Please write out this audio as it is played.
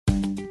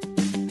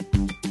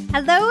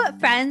Hello,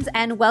 friends,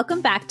 and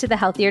welcome back to the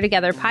Healthier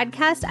Together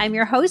podcast. I'm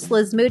your host,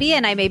 Liz Moody,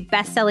 and I'm a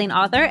best-selling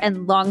author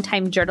and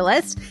longtime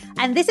journalist.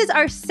 And this is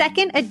our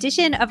second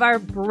edition of our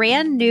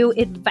brand new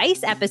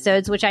advice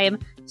episodes, which I am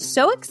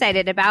so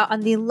excited about. On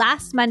the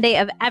last Monday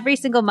of every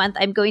single month,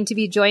 I'm going to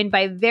be joined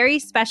by very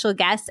special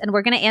guests, and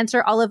we're going to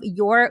answer all of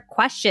your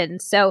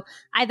questions. So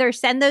either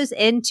send those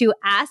in to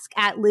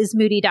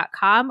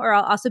ask@lizmoody.com, or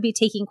I'll also be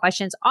taking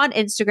questions on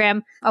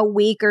Instagram a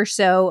week or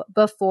so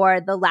before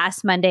the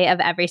last Monday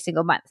of every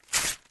single month.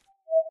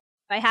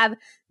 I have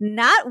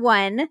not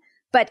one,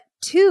 but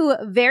two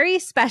very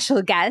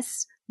special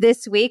guests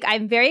this week.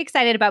 I'm very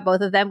excited about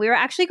both of them. We were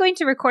actually going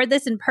to record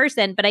this in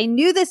person, but I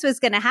knew this was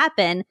going to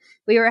happen.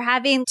 We were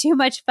having too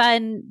much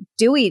fun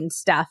doing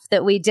stuff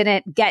that we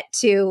didn't get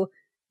to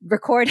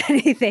record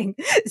anything.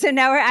 So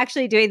now we're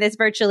actually doing this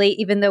virtually,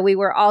 even though we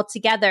were all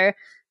together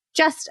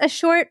just a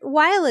short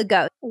while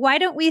ago. Why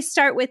don't we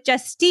start with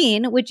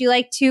Justine? Would you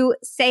like to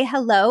say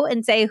hello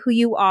and say who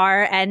you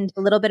are and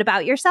a little bit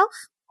about yourself?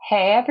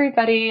 Hey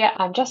everybody,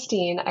 I'm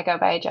Justine. I go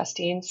by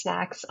Justine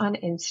Snacks on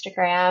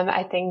Instagram.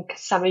 I think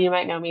some of you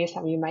might know me,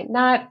 some of you might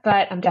not,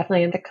 but I'm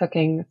definitely in the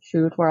cooking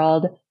food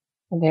world.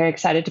 I'm very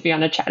excited to be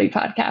on a chatty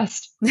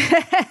podcast.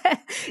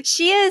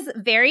 She is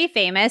very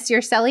famous.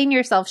 You're selling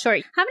yourself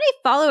short. How many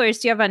followers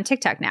do you have on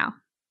TikTok now?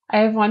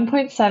 I have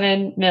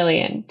 1.7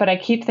 million, but I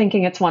keep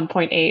thinking it's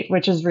 1.8,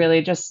 which is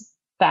really just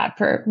bad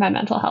for my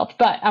mental health,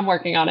 but I'm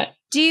working on it.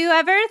 Do you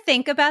ever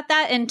think about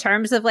that in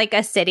terms of like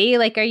a city?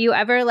 Like, are you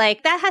ever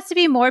like, that has to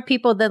be more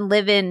people than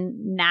live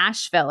in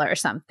Nashville or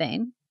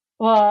something?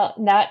 Well,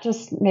 that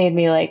just made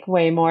me like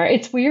way more.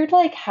 It's weird,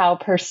 like how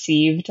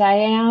perceived I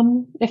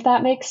am, if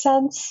that makes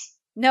sense.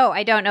 No,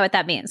 I don't know what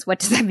that means. What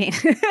does that mean?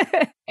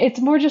 It's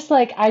more just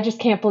like, I just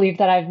can't believe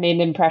that I've made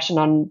an impression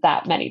on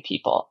that many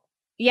people.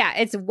 Yeah,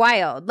 it's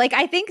wild. Like,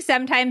 I think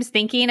sometimes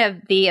thinking of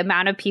the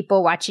amount of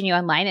people watching you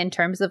online in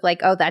terms of like,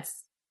 oh,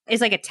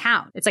 it's like a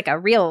town. It's like a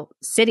real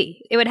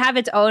city. It would have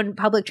its own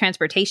public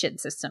transportation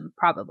system,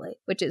 probably,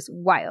 which is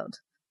wild.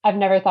 I've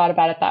never thought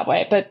about it that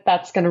way, but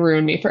that's going to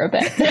ruin me for a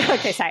bit.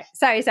 Okay,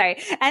 sorry.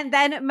 And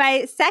then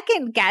my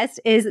second guest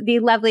is the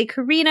lovely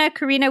Karina.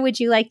 Karina, would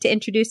you like to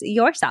introduce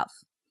yourself?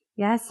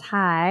 Yes,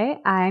 hi.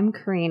 I'm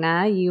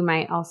Karina. You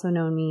might also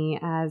know me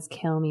as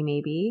Kill Me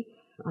Maybe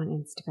on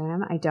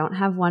Instagram. I don't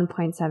have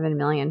 1.7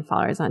 million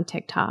followers on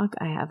TikTok.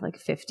 I have like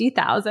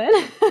 50,000.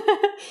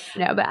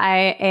 No, but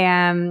I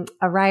am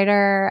a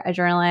writer, a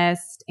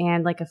journalist,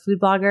 and like a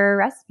food blogger,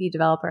 recipe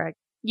developer.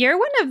 You're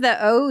one of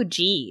the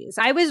OGs.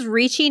 I was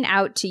reaching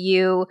out to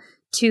you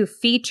to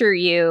feature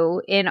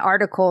you in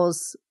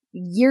articles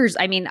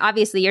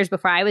obviously years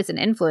before I was an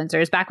influencer. It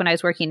was back when I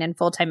was working in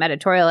full-time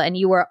editorial, and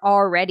you were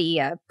already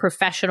a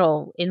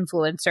professional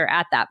influencer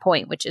at that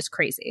point, which is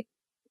crazy.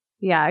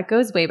 Yeah, it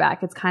goes way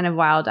back. It's kind of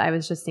wild. I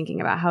was just thinking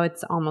about how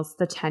it's almost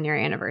the 10-year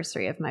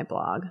anniversary of my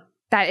blog.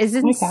 That is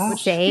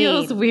insane.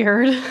 Feels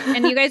weird.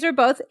 And you guys were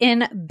both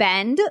in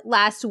Bend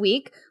last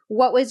week.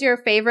 What was your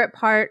favorite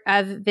part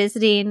of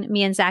visiting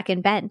me and Zach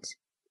in Bend?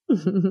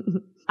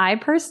 I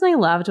personally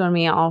loved when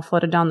we all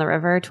floated down the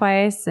river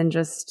twice and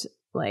just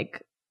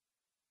like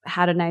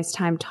had a nice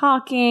time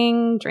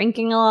talking,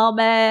 drinking a little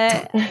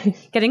bit,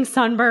 getting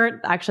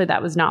sunburnt. Actually,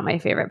 that was not my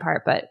favorite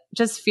part, but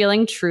just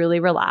feeling truly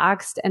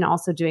relaxed and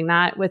also doing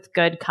that with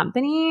good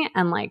company.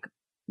 And like,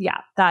 yeah,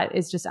 that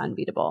is just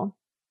unbeatable.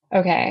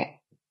 Okay.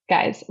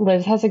 Guys,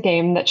 Liz has a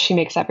game that she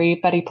makes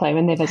everybody play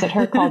when they visit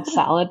her called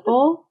Salad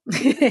Bowl.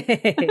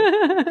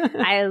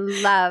 I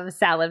love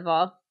Salad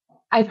Bowl.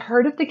 I've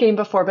heard of the game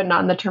before, but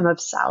not in the term of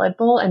salad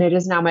bowl. And it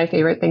is now my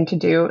favorite thing to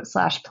do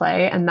 /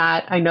 play. And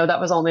that I know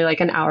that was only like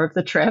an hour of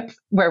the trip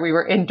where we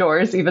were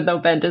indoors, even though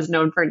Bend is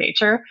known for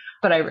nature,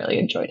 but I really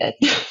enjoyed it.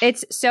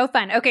 It's so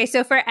fun. Okay.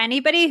 So for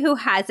anybody who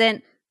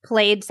hasn't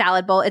played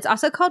Salad Bowl, it's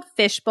also called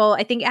Fish Bowl.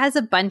 I think it has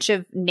a bunch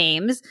of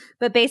names,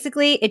 but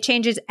basically it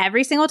changes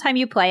every single time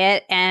you play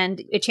it,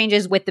 and it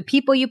changes with the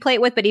people you play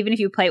it with. But even if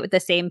you play it with the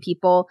same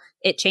people,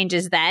 it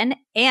changes then.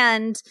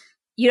 And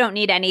you don't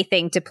need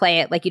anything to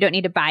play it. Like, you don't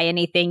need to buy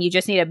anything. You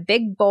just need a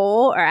big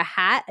bowl or a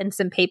hat and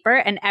some paper,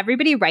 and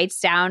everybody writes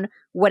down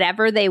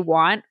whatever they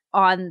want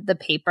on the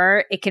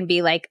paper. It can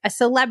be like a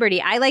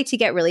celebrity. I like to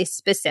get really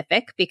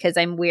specific because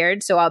I'm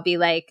weird. So I'll be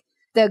like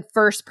the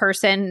first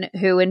person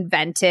who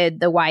invented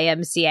the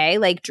YMCA,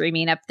 like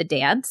dreaming up the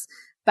dance.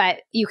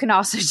 But you can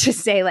also just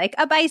say like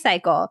a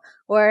bicycle,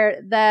 or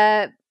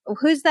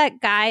who's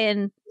that guy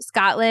in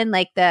Scotland?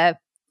 Like the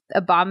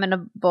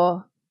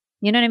abominable,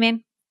 you know what I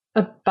mean?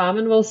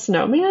 Abominable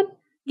snowman?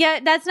 Yeah,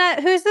 that's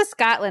not, who's the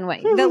Scotland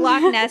one? The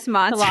Loch Ness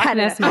Monster. The Loch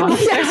Ness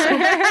Monster.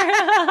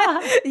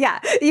 Yeah,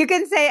 you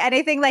can say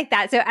anything like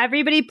that. So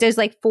everybody does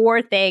like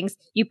 4 things.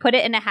 You put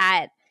it in a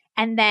hat.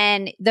 And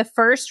then the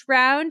first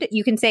round,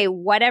 you can say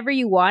whatever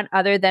you want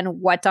other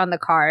than what's on the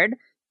card.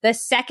 The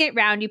second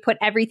round, you put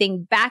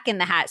everything back in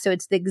the hat. So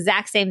it's the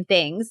exact same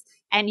things.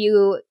 And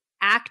you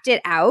act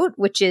it out,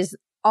 which is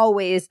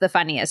always the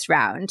funniest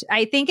round.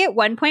 I think at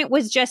one point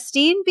was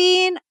Justine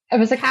being It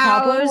was a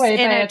cow blown Cows away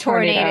in by a a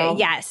tornado.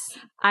 Yes.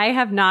 I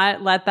have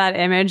not let that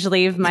image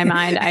leave my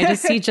mind. I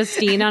just see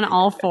Justine on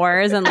all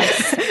fours and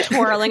like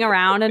twirling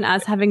around and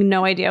us having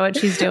no idea what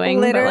she's doing,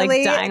 Literally but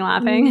like dying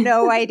laughing.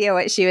 No idea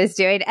what she was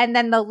doing. And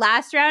then the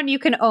last round, you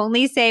can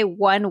only say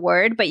one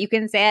word, but you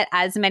can say it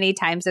as many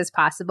times as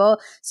possible.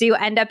 So you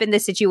end up in the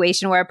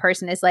situation where a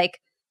person is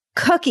like,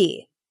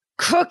 cookie,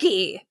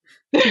 cookie,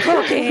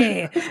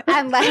 cookie.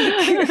 And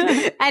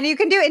like, and you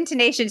can do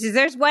intonations.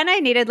 There's one I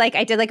needed, like,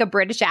 I did like a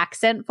British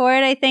accent for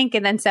it, I think.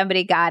 And then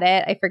somebody got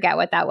it. I forget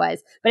what that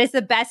was, but it's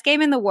the best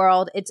game in the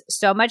world. It's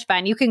so much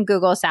fun. You can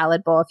Google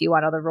Salad Bowl if you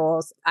want all the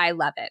rules. I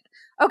love it.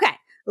 Okay.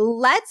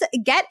 Let's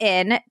get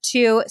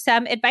into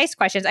some advice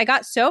questions. I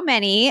got so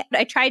many.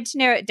 I tried to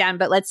narrow it down,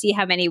 but let's see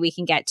how many we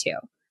can get to.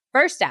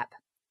 First up,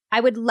 I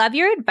would love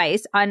your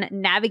advice on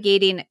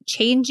navigating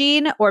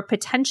changing or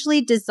potentially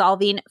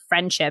dissolving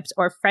friendships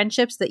or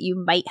friendships that you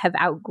might have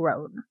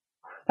outgrown.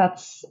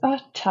 That's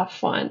a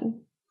tough one.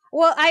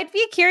 Well, I'd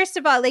be curious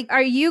about, like,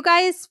 are you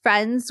guys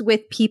friends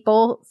with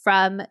people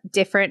from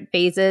different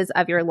phases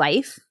of your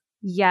life?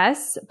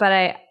 Yes, but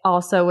I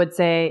also would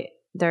say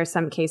there are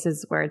some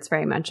cases where it's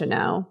very much a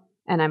no,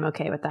 and I'm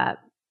okay with that.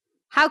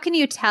 How can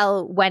you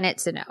tell when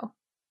it's a no?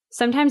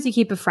 Sometimes you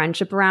keep a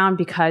friendship around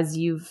because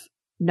you've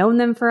known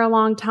them for a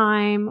long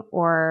time,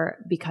 or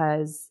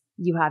because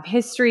you have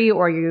history,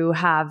 or you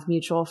have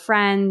mutual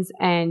friends,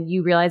 and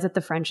you realize that the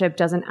friendship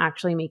doesn't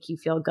actually make you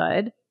feel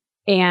good.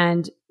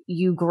 And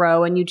you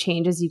grow and you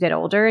change as you get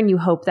older, and you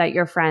hope that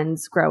your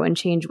friends grow and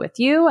change with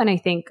you. And I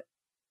think,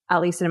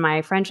 at least in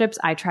my friendships,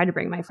 I try to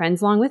bring my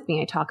friends along with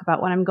me. I talk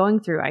about what I'm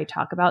going through. I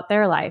talk about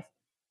their life.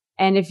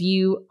 And if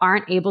you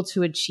aren't able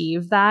to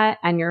achieve that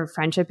and your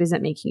friendship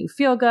isn't making you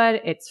feel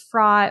good, it's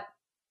fraught,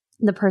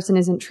 the person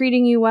isn't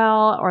treating you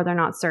well, or they're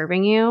not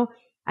serving you,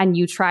 and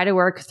you try to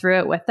work through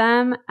it with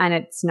them and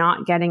it's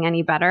not getting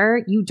any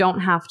better, you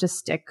don't have to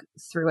stick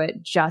through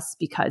it just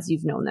because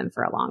you've known them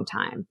for a long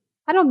time.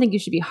 I don't think you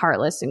should be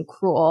heartless and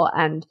cruel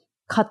and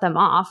cut them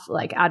off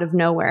like out of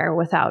nowhere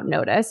without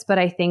notice. But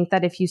I think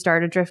that if you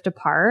start to drift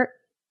apart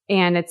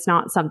and it's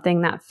not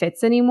something that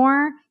fits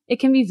anymore, it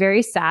can be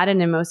very sad.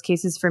 And in most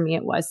cases, for me,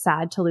 it was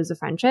sad to lose a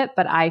friendship,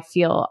 but I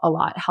feel a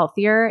lot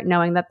healthier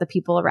knowing that the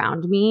people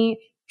around me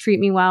treat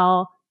me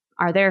well,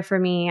 are there for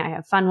me, I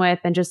have fun with,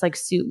 and just like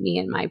suit me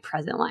in my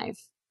present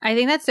life. I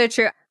think that's so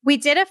true. We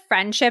did a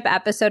friendship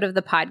episode of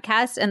the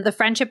podcast, and the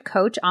friendship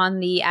coach on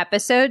the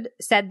episode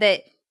said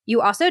that you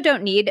also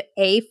don't need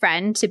a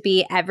friend to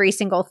be every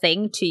single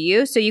thing to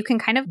you. So you can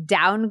kind of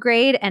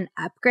downgrade and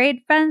upgrade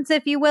friends,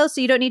 if you will.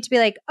 So you don't need to be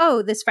like,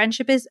 oh, this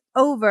friendship is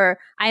over,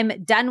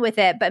 I'm done with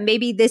it. But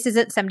maybe this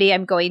isn't somebody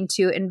I'm going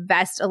to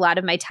invest a lot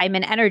of my time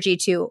and energy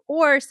to.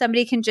 Or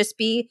somebody can just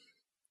be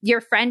your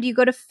friend you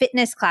go to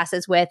fitness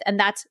classes with, and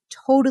that's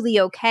totally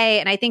okay.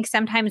 And I think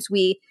sometimes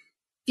we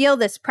feel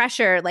this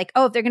pressure, like,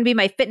 oh, if they're going to be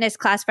my fitness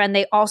class friend,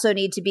 they also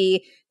need to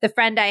be the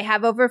friend I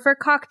have over for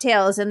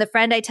cocktails, and the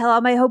friend I tell all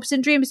my hopes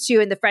and dreams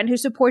to, and the friend who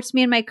supports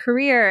me in my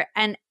career.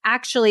 And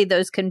actually,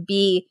 those can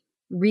be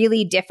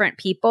really different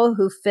people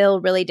who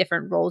fill really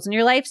different roles in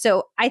your life.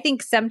 So I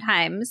think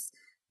sometimes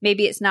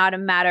maybe it's not a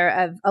matter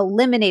of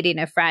eliminating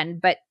a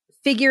friend, but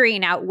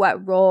figuring out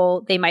what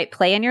role they might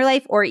play in your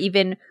life, or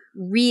even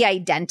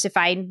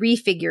re-identifying,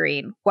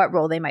 refiguring what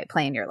role they might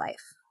play in your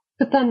life.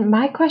 But then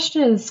my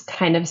question is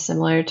kind of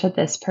similar to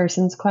this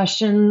person's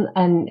question,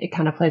 and it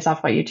kind of plays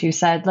off what you two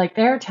said. Like,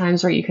 there are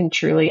times where you can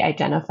truly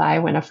identify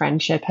when a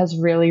friendship has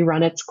really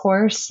run its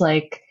course.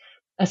 Like,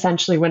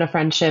 essentially when a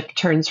friendship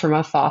turns from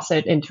a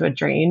faucet into a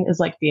drain is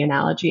like the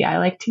analogy I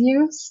like to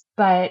use.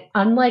 But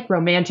unlike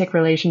romantic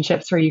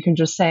relationships where you can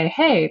just say,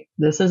 hey,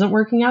 this isn't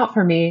working out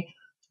for me,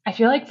 I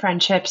feel like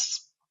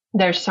friendships,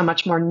 there's so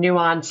much more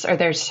nuance, or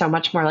there's so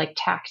much more like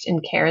tact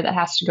and care that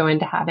has to go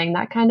into having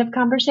that kind of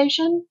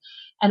conversation,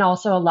 and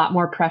also a lot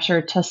more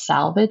pressure to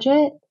salvage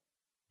it.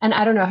 And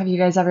I don't know, have you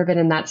guys ever been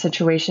in that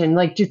situation?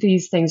 Like, do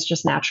these things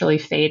just naturally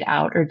fade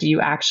out, or do you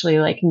actually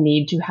like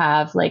need to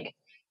have like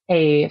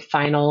a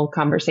final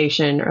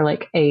conversation or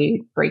like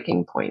a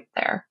breaking point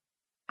there?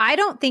 I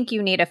don't think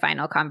you need a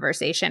final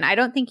conversation. I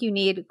don't think you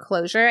need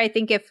closure. I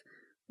think if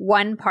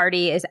one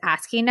party is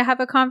asking to have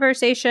a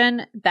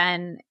conversation,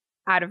 then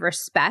out of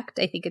respect,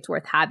 I think it's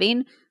worth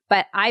having.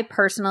 But I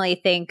personally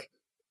think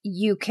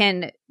you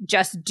can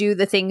just do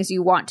the things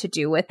you want to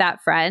do with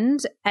that friend.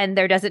 And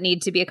there doesn't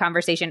need to be a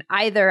conversation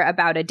either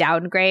about a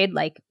downgrade,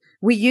 like,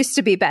 we used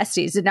to be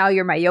besties and now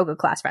you're my yoga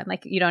class friend.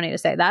 Like, you don't need to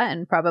say that,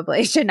 and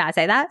probably should not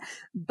say that.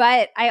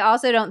 But I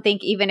also don't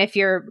think, even if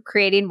you're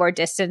creating more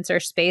distance or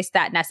space,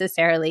 that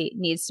necessarily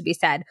needs to be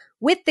said,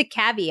 with the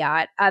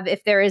caveat of,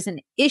 if there is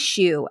an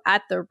issue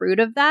at the root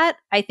of that,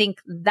 I think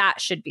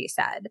that should be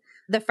said.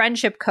 The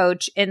friendship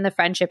coach in the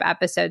friendship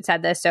episode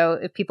said this. So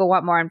if people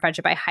want more on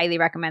friendship, I highly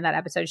recommend that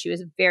episode. She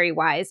was very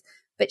wise.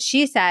 But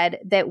she said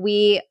that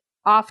we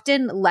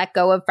often let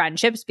go of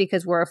friendships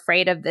because we're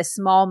afraid of this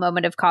small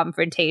moment of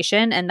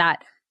confrontation and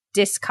that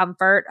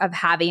discomfort of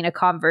having a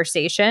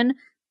conversation.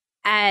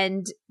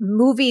 and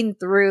moving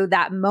through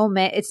that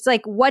moment. It's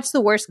like, what's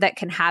the worst that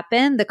can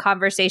happen? The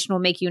conversation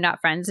will make you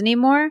not friends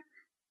anymore.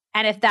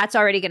 And if that's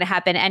already going to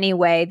happen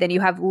anyway, then you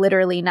have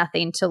literally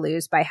nothing to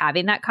lose by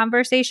having that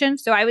conversation.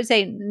 So I would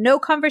say no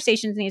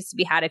conversations needs to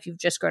be had if you've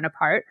just grown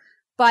apart.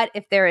 But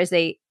if there is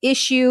a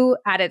issue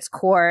at its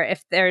core,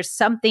 if there's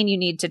something you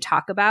need to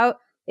talk about,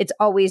 it's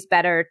always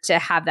better to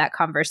have that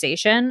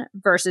conversation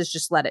versus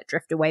just let it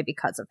drift away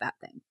because of that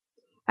thing.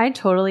 I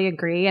totally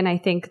agree. And I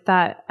think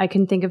that I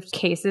can think of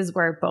cases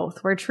where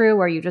both were true,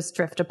 where you just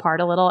drift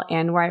apart a little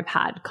and where I've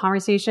had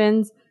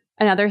conversations.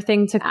 Another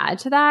thing to add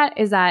to that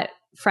is that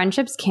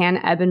friendships can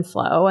ebb and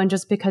flow. And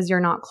just because you're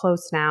not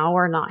close now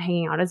or not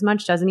hanging out as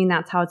much doesn't mean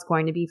that's how it's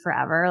going to be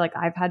forever. Like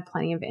I've had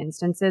plenty of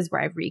instances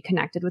where I've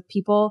reconnected with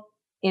people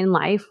in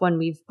life when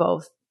we've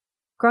both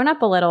grown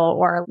up a little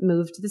or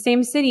moved to the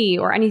same city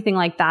or anything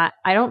like that.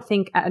 I don't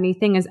think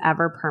anything is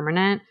ever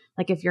permanent.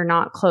 Like if you're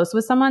not close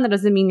with someone, that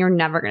doesn't mean you're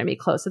never going to be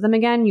close with them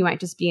again. You might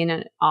just be in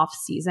an off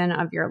season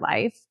of your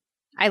life.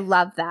 I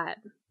love that.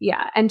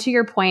 Yeah. And to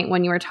your point,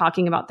 when you were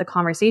talking about the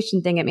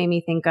conversation thing, it made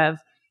me think of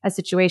a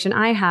situation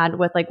I had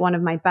with like one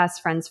of my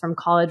best friends from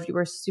college. We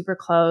were super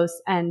close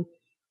and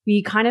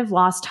we kind of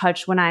lost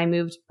touch when I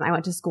moved. I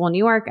went to school in New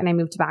York and I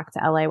moved back to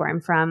LA where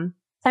I'm from.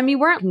 And we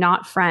weren't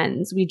not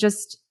friends. We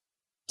just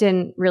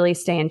didn't really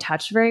stay in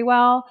touch very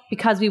well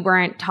because we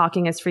weren't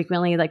talking as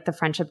frequently. Like the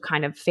friendship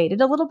kind of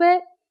faded a little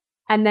bit.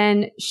 And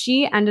then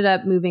she ended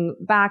up moving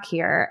back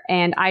here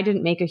and I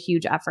didn't make a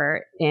huge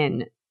effort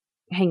in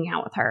hanging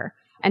out with her.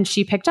 And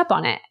she picked up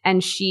on it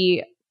and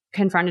she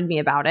confronted me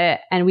about it.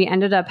 And we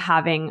ended up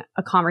having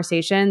a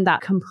conversation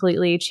that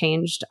completely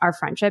changed our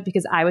friendship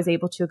because I was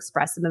able to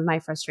express some of my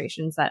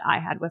frustrations that I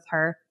had with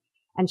her.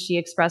 And she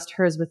expressed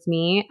hers with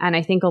me. And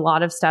I think a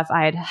lot of stuff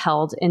I had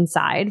held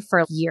inside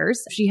for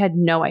years. She had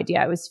no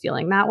idea I was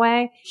feeling that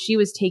way. She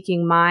was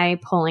taking my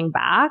pulling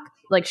back.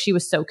 Like she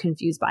was so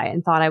confused by it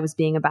and thought I was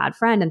being a bad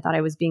friend and thought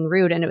I was being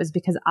rude. And it was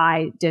because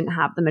I didn't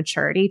have the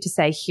maturity to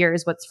say,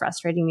 here's what's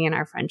frustrating me in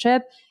our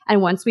friendship.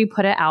 And once we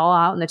put it all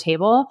out on the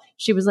table,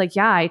 she was like,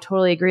 yeah, I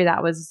totally agree.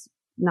 That was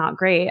not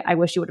great. I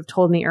wish you would have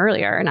told me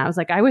earlier. And I was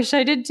like, I wish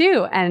I did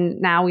too.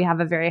 And now we have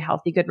a very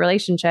healthy, good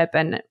relationship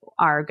and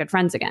are good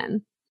friends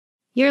again.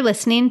 You're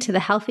listening to the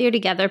Healthier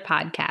Together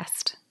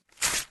podcast.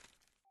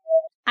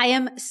 I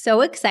am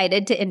so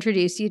excited to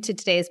introduce you to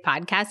today's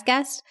podcast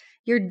guest.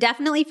 You're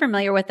definitely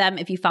familiar with them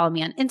if you follow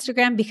me on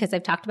Instagram because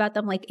I've talked about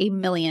them like a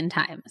million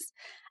times.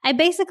 I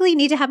basically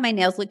need to have my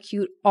nails look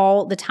cute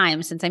all the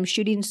time since I'm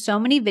shooting so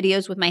many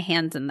videos with my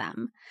hands in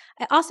them.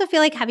 I also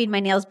feel like having my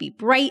nails be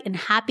bright and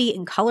happy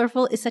and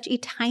colorful is such a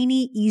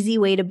tiny, easy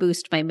way to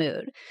boost my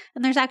mood.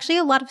 And there's actually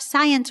a lot of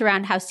science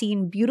around how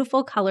seeing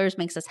beautiful colors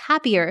makes us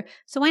happier,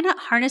 so why not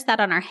harness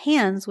that on our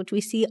hands, which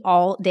we see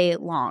all day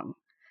long?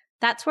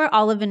 That's where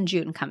Olive &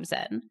 June comes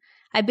in.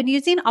 I've been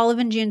using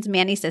Olive & June's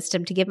Mani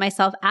system to give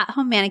myself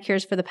at-home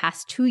manicures for the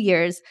past 2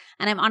 years,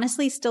 and I'm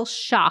honestly still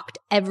shocked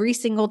every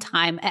single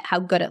time at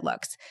how good it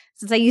looks,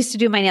 since I used to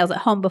do my nails at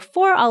home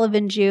before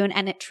Olive & June,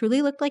 and it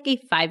truly looked like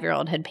a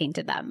 5-year-old had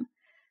painted them.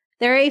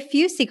 There are a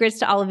few secrets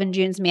to Olive &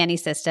 June's Mani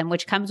system,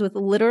 which comes with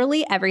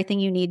literally everything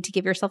you need to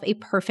give yourself a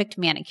perfect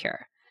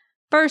manicure.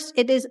 First,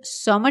 it is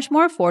so much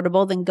more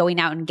affordable than going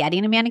out and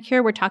getting a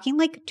manicure. We're talking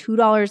like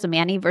 $2 a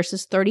mani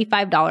versus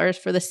 $35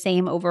 for the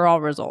same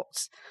overall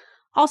results.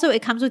 Also,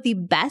 it comes with the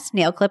best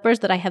nail clippers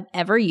that I have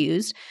ever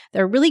used.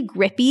 They're really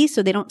grippy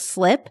so they don't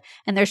slip,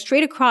 and they're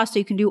straight across so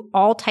you can do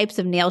all types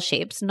of nail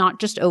shapes, not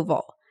just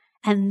oval.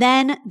 And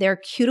then their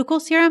cuticle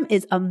serum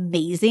is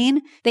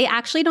amazing. They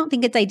actually don't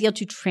think it's ideal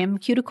to trim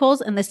cuticles,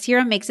 and the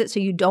serum makes it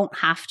so you don't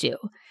have to.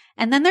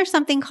 And then there's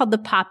something called the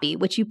Poppy,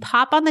 which you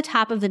pop on the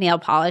top of the nail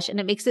polish, and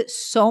it makes it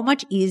so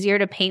much easier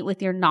to paint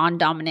with your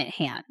non-dominant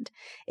hand.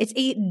 It's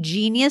a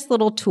genius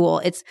little tool.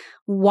 It's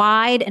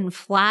wide and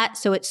flat,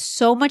 so it's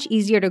so much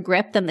easier to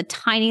grip than the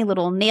tiny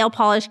little nail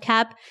polish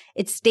cap.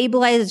 It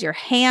stabilizes your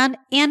hand,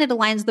 and it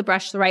aligns the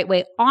brush the right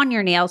way on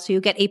your nail so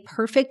you get a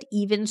perfect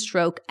even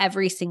stroke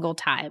every single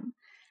time.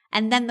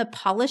 And then the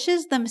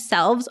polishes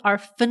themselves are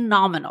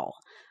phenomenal.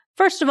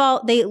 First of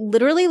all, they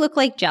literally look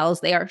like gels.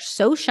 They are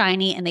so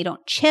shiny and they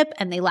don't chip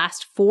and they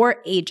last for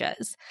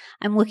ages.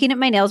 I'm looking at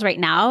my nails right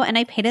now and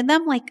I painted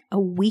them like a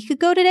week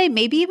ago today,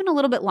 maybe even a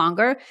little bit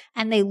longer,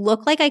 and they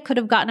look like I could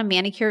have gotten a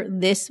manicure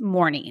this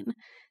morning.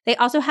 They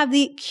also have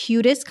the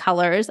cutest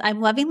colors.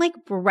 I'm loving like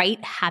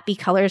bright, happy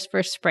colors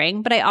for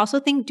spring, but I also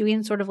think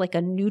doing sort of like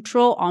a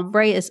neutral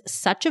ombre is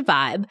such a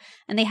vibe,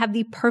 and they have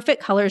the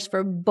perfect colors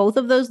for both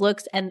of those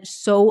looks and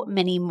so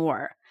many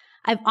more.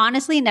 I've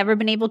honestly never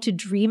been able to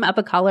dream up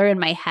a color in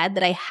my head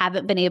that I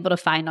haven't been able to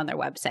find on their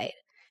website.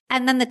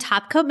 And then the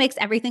top coat makes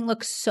everything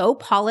look so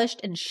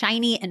polished and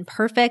shiny and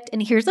perfect.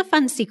 And here's a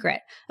fun secret.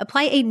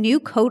 Apply a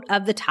new coat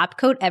of the top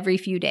coat every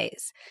few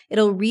days.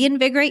 It'll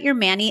reinvigorate your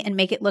mani and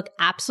make it look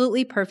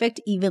absolutely perfect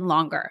even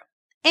longer.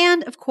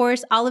 And of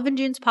course, Olive &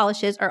 June's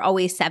polishes are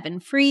always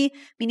 7-free,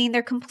 meaning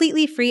they're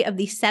completely free of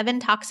the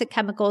 7 toxic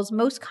chemicals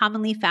most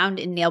commonly found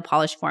in nail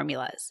polish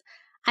formulas.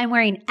 I'm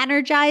wearing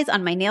Energize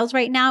on my nails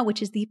right now,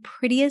 which is the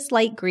prettiest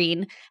light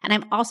green. And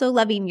I'm also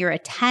loving Mura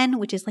 10,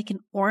 which is like an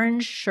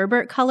orange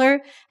sherbet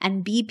color,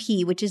 and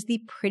BP, which is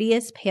the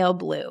prettiest pale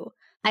blue.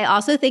 I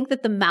also think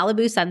that the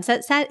Malibu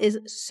Sunset set is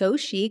so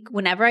chic.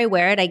 Whenever I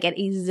wear it, I get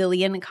a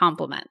zillion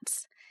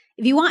compliments.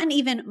 If you want an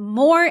even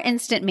more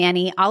instant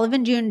mani,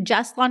 Olive & June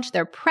just launched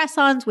their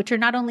press-ons, which are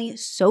not only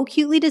so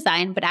cutely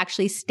designed, but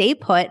actually stay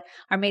put,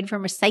 are made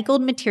from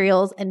recycled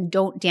materials, and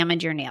don't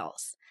damage your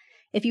nails.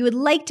 If you would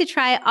like to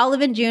try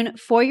Olive & June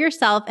for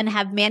yourself and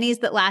have manis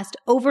that last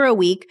over a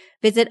week,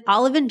 visit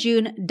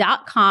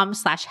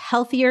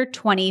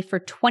oliveandjune.com/healthier20 for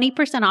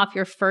 20% off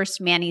your first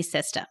mani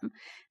system.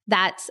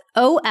 That's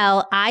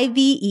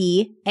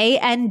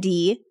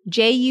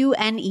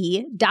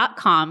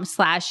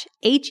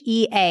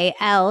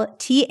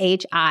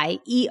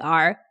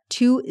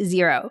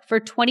oliveandjune.com/HEALTHIER20 for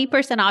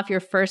 20% off your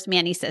first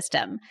mani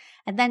system.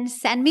 And then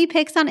send me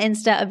pics on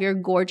Insta of your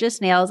gorgeous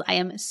nails. I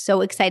am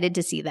so excited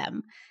to see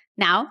them.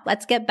 Now,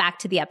 let's get back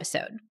to the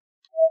episode.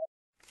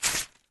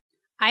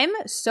 I'm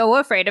so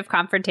afraid of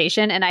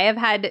confrontation, and I have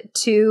had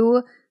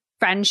 2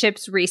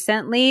 friendships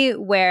recently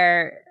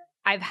where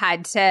I've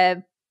had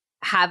to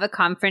have a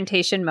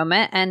confrontation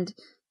moment, and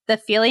the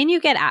feeling you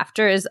get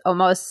after is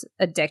almost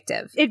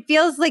addictive. It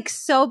feels like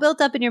so built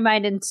up in your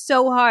mind and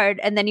so hard,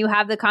 and then you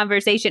have the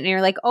conversation and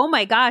you're like, oh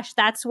my gosh,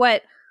 that's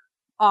what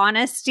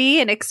honesty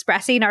and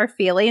expressing our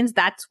feelings,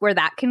 that's where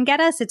that can get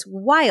us. It's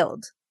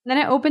wild. Then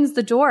it opens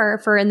the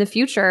door for in the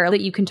future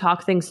that you can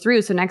talk things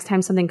through. So next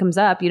time something comes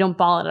up, you don't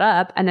ball it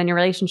up, and then your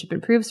relationship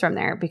improves from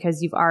there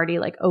because you've already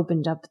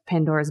opened up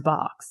Pandora's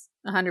box.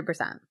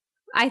 100%.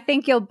 I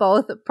think you'll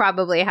both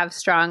probably have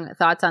strong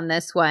thoughts on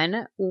this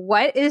one.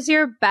 What is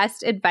your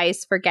best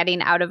advice for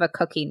getting out of a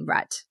cooking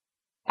rut?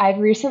 I've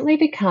recently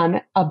become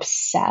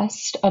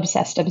obsessed with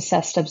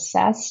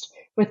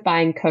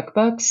buying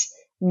cookbooks,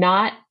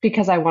 not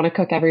because I want to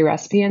cook every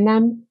recipe in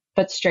them,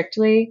 but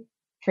strictly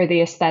for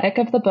the aesthetic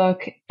of the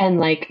book and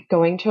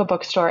going to a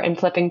bookstore and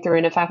flipping through.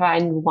 And if I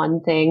find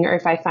one thing, or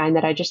if I find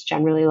that I just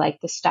generally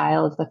like the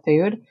style of the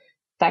food,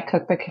 that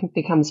cookbook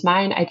becomes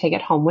mine. I take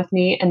it home with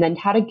me. And then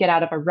how to get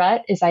out of a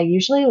rut is I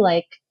usually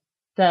like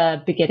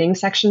the beginning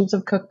sections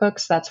of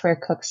cookbooks. That's where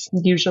cooks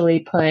usually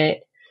put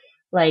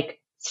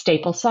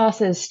staple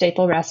sauces,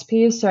 staple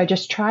recipes. So I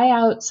just try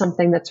out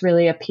something that's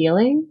really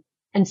appealing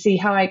and see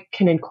how I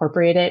can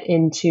incorporate it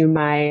into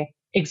my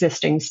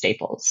existing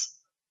staples.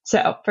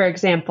 So for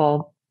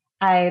example,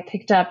 I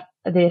picked up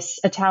this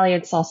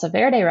Italian salsa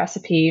verde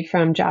recipe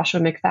from Joshua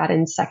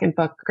McFadden's second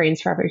book, Grains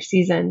for Every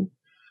Season.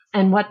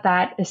 And what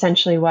that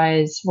essentially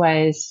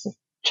was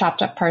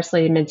chopped up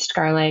parsley, minced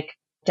garlic,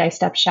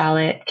 diced up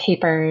shallot,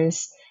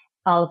 capers,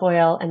 olive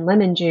oil, and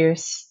lemon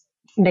juice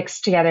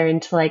mixed together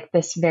into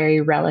this very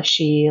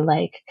relishy,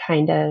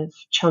 kind of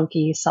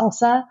chunky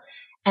salsa.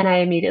 And I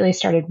immediately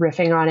started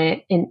riffing on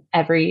it in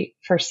every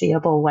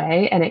foreseeable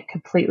way. And it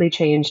completely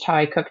changed how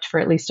I cooked for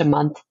at least a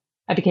month.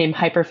 I became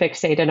hyper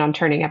fixated on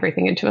turning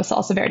everything into a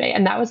salsa verde.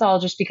 And that was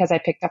all just because I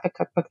picked up a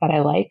cookbook that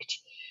I liked.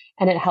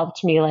 And it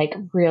helped me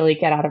really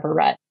get out of a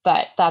rut.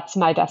 But that's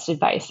my best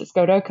advice is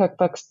go to a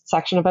cookbook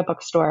section of a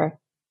bookstore,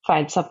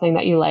 find something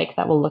that you like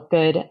that will look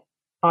good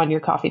on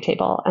your coffee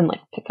table and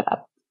pick it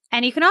up.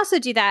 And you can also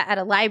do that at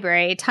a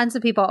library. Tons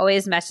of people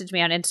always message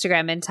me on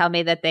Instagram and tell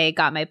me that they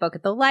got my book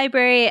at the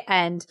library.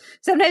 And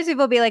sometimes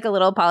people will be a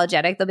little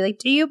apologetic. They'll be like,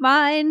 do you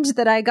mind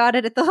that I got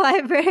it at the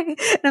library?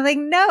 And I'm like,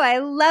 no, I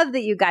love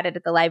that you got it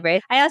at the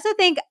library. I also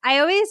think I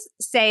always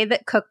say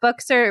that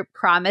cookbooks are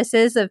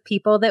promises of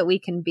people that we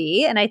can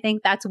be. And I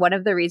think that's one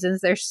of the reasons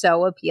they're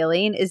so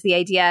appealing is the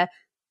idea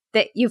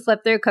that you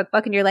flip through a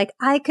cookbook and you're like,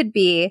 I could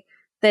be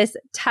this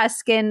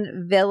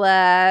Tuscan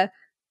villa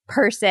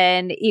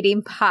person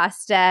eating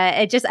pasta.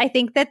 I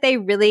think that they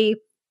really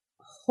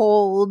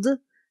hold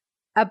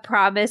a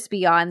promise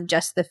beyond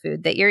just the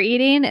food that you're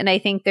eating. And I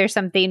think there's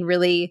something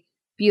really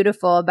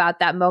beautiful about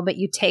that moment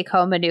you take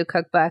home a new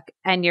cookbook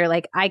and you're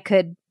like, I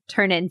could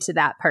turn into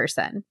that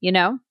person, you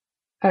know?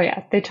 Oh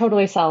yeah, they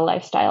totally sell a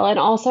lifestyle. And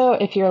also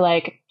if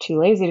you're too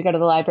lazy to go to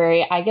the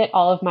library, I get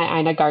all of my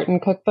Ina Garten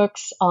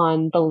cookbooks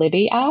on the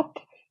Libby app.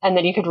 And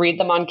then you could read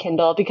them on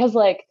Kindle because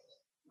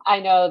I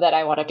know that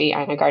I want to be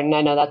Ina Garten.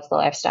 I know that's the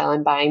lifestyle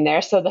I'm buying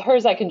there. So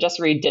hers I can just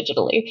read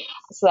digitally.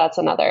 So that's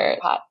another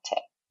hot tip.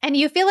 And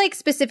you feel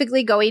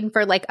specifically going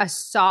for a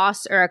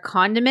sauce or a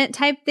condiment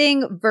type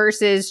thing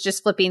versus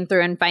just flipping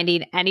through and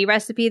finding any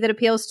recipe that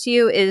appeals to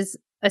you is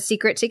a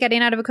secret to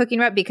getting out of a cooking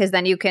rut because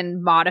then you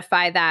can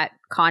modify that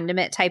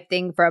condiment type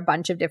thing for a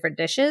bunch of different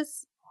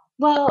dishes?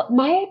 Well,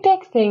 my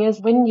big thing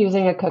is when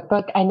using a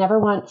cookbook, I never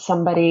want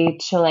somebody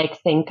to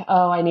think,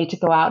 oh, I need to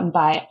go out and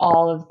buy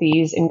all of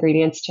these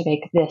ingredients to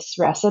make this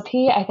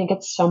recipe. I think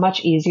it's so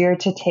much easier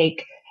to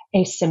take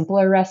a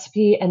simpler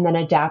recipe and then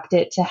adapt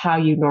it to how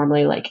you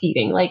normally like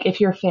eating.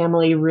 If your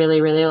family really,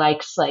 really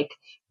likes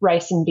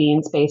rice and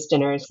beans based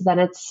dinners, then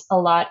it's a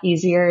lot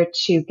easier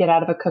to get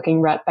out of a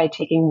cooking rut by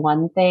taking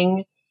one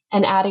thing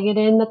and adding it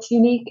in that's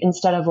unique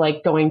instead of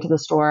going to the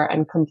store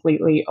and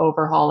completely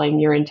overhauling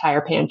your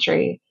entire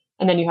pantry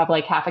And then you have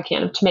like half a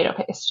can of tomato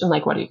paste. And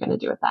like, what are you going to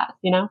do with that?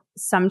 You know?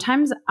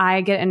 Sometimes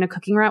I get in a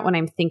cooking rut when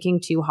I'm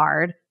thinking too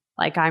hard.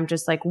 Like I'm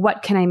just like,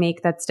 what can I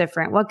make that's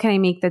different? What can I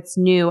make that's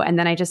new? And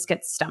then I just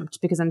get stumped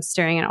because I'm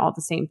staring at all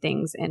the same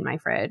things in my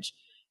fridge.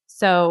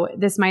 So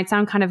this might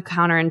sound kind of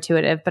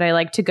counterintuitive, but I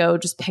like to go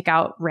just pick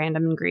out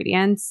random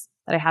ingredients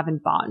that I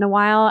haven't bought in a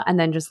while and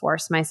then just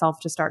force myself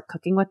to start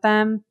cooking with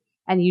them.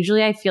 And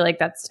usually I feel like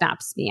that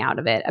snaps me out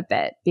of it a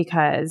bit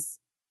because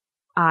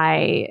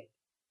I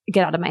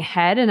get out of my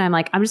head and I'm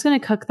like, I'm just going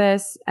to cook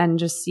this and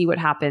just see what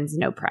happens.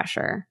 No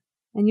pressure.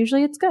 And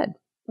usually it's good.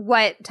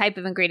 What type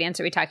of ingredients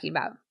are we talking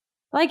about?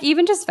 Like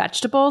even just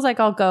vegetables, like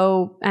I'll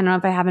go, I don't know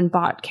if I haven't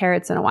bought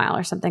carrots in a while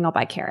or something, I'll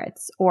buy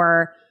carrots,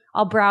 or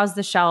I'll browse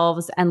the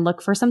shelves and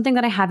look for something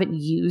that I haven't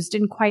used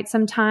in quite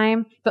some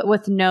time, but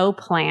with no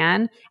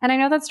plan. And I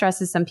know that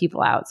stresses some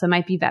people out. So it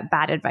might be that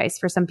bad advice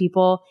for some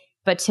people.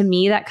 But to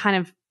me, that kind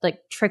of like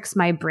tricks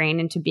my brain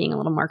into being a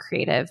little more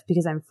creative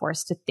because I'm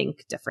forced to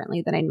think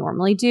differently than I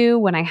normally do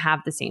when I have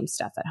the same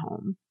stuff at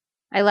home.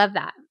 I love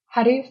that.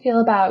 How do you feel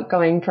about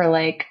going for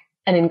like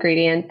an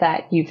ingredient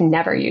that you've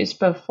never used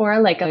before,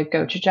 like a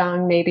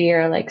gochujang maybe,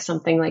 or like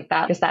something like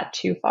that? Is that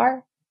too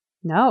far?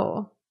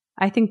 No,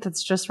 I think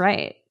that's just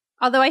right.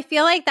 Although I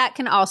feel like that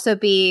can also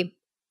be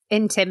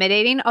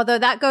intimidating, although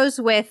that goes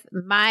with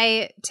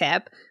my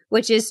tip,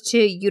 which is to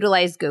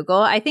utilize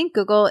Google. I think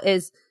Google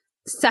is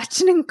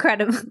such an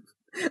incredible,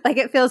 like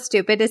it feels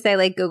stupid to say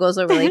like Google's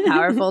a really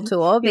powerful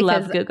tool because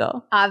love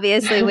Google.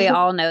 Obviously we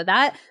all know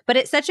that, but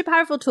it's such a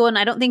powerful tool. And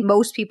I don't think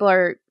most people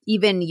are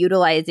even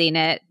utilizing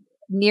it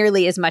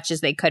nearly as much as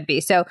they could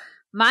be. So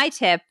my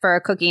tip for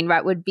a cooking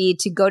rut would be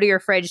to go to your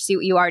fridge, see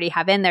what you already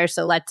have in there.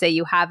 So let's say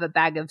you have a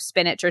bag of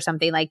spinach or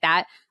something like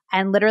that,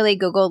 and literally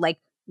Google like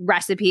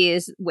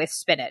recipes with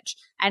spinach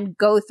and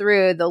go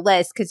through the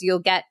list because you'll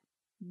get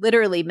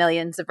literally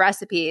millions of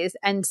recipes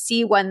and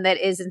see one that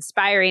is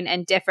inspiring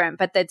and different,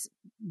 but that's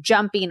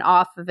jumping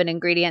off of an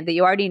ingredient that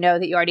you already know,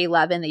 that you already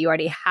love, and that you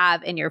already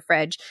have in your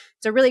fridge.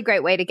 It's a really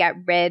great way to get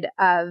rid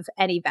of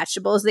any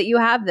vegetables that you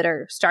have that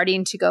are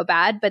starting to go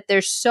bad. But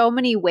there's so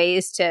many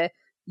ways to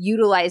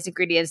utilize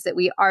ingredients that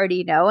we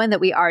already know and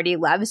that we already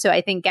love. So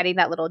I think getting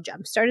that little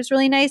jump start is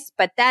really nice.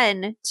 But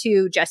then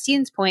to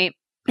Justine's point,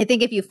 I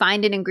think if you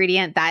find an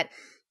ingredient that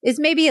is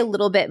maybe a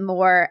little bit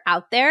more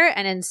out there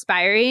and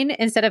inspiring,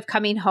 instead of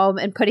coming home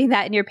and putting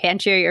that in your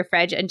pantry or your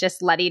fridge and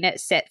just letting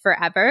it sit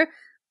forever,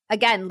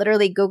 again,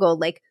 literally Google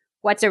like,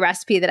 what's a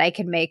recipe that I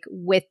can make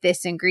with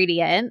this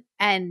ingredient,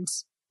 and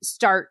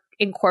start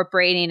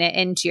incorporating it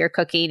into your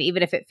cooking,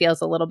 even if it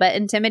feels a little bit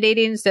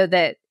intimidating, so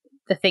that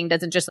the thing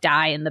doesn't just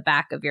die in the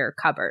back of your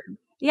cupboard.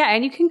 Yeah.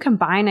 And you can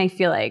combine, I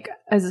feel like,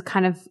 as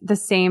kind of the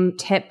same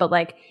tip, but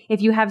like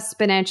if you have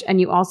spinach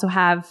and you also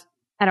have,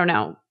 I don't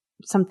know,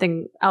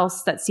 something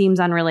else that seems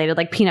unrelated,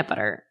 like peanut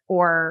butter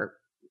or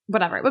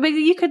whatever. But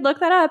you could look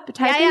that up,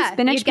 type in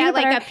spinach, you get peanut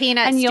butter, like a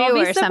peanut and stew you'll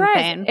be or surprised.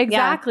 something.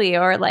 Exactly.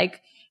 Or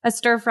like a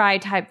stir fry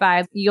type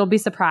vibe. You'll be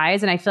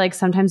surprised. And I feel like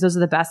sometimes those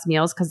are the best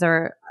meals because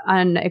they're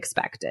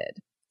unexpected.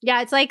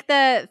 Yeah. It's like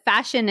the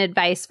fashion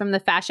advice from the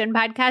fashion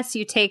podcast.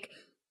 You take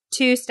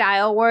two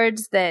style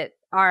words that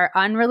are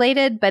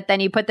unrelated, but then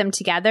you put them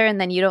together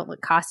and then you don't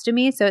look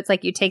costumey. So it's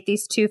like you take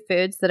these two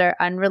foods that are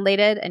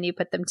unrelated and you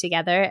put them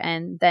together,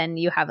 and then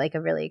you have like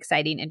a really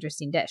exciting,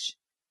 interesting dish.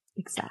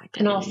 Exactly.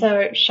 And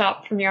also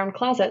shop from your own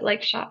closet,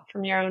 like shop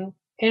from your own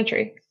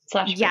pantry /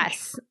 fridge.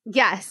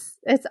 Yes.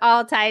 It's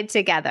all tied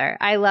together.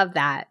 I love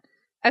that.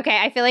 Okay.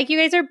 I feel like you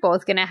guys are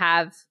both going to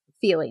have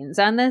feelings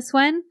on this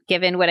one,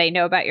 given what I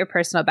know about your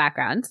personal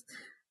backgrounds.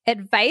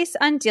 Advice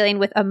on dealing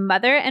with a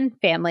mother and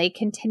family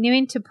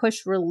continuing to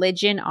push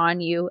religion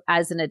on you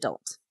as an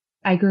adult.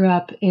 I grew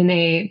up in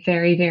a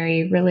very,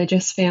 very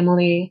religious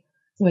family,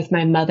 with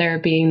my mother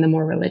being the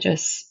more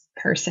religious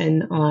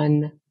person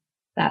on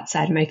that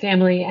side of my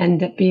family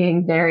and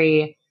being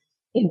very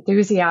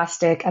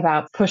enthusiastic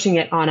about pushing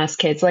it on us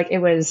kids. Like it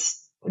was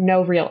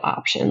no real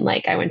option.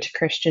 Like I went to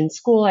Christian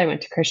school, I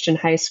went to Christian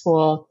high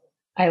school,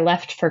 I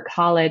left for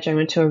college. I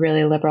went to a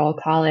really liberal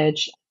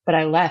college, but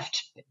I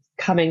left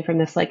coming from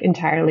this like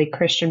entirely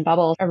Christian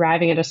bubble.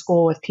 Arriving at a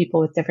school with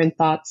people with different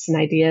thoughts and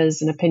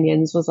ideas and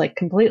opinions was like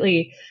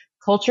completely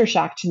culture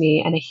shock to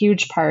me. And a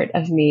huge part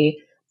of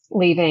me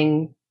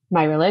leaving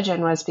my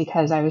religion was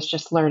because I was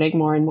just learning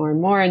more and more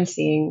and more and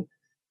seeing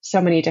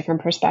so many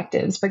different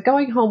perspectives. But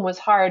going home was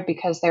hard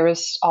because there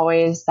was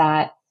always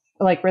that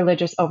like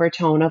religious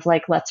overtone of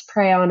like, let's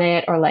pray on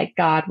it, or like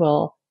God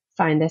will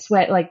find this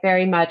way, like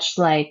very much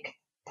like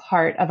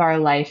part of our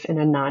life in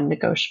a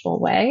non-negotiable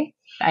way.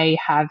 I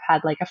have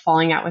had like a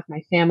falling out with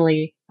my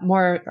family,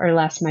 more or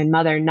less my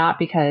mother, not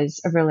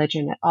because of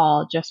religion at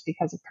all, just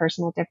because of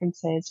personal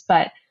differences.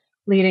 But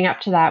leading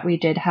up to that, we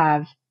did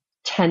have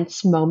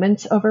tense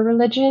moments over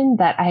religion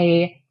that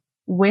I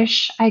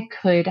wish I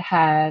could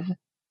have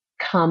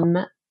come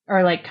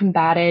or like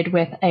combated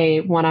with a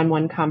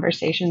one-on-one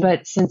conversation.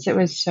 But since it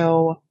was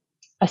so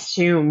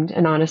assumed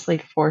and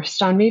honestly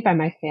forced on me by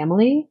my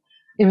family,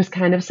 it was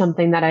kind of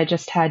something that I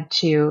just had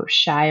to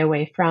shy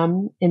away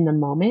from in the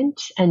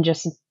moment and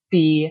just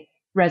be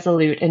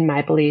resolute in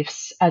my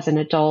beliefs as an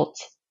adult,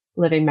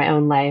 living my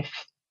own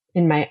life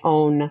in my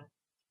own,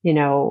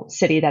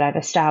 city that I've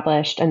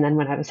established. And then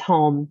when I was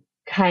home,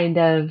 kind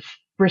of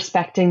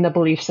respecting the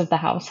beliefs of the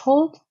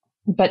household,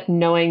 but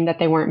knowing that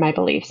they weren't my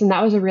beliefs. And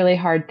that was a really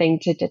hard thing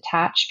to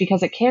detach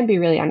because it can be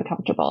really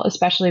uncomfortable,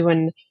 especially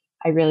when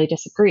I really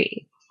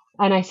disagree.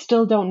 And I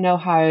still don't know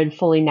how I would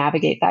fully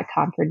navigate that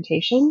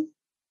confrontation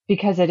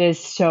because it is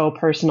so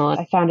personal.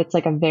 I found it's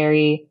like a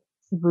very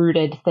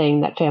rooted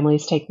thing that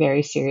families take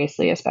very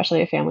seriously,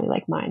 especially a family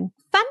like mine.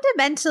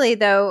 Fundamentally,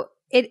 though,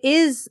 it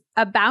is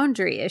a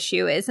boundary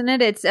issue, isn't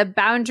it? It's a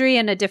boundary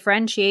and a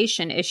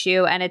differentiation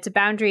issue. And it's a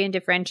boundary and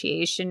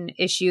differentiation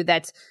issue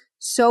that's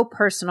so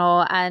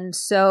personal and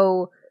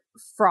so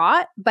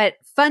fraught, but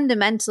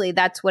fundamentally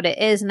that's what it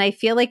is. And I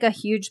feel like a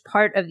huge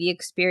part of the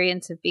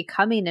experience of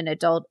becoming an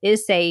adult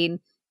is saying,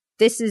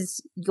 this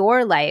is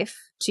your life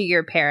to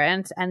your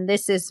parents and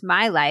this is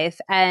my life.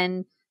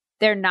 And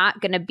they're not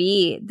going to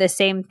be the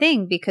same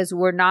thing because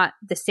we're not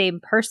the same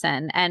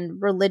person.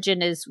 And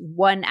religion is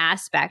one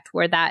aspect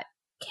where that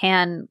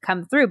can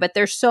come through, but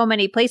there's so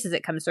many places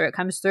it comes through. It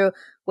comes through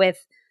with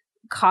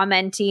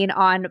commenting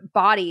on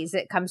bodies.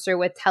 It comes through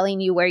with telling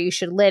you where you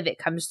should live. It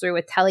comes through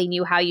with telling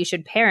you how you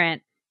should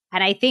parent.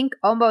 And I think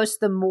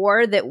almost the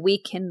more that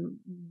we can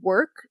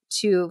work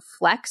to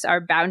flex our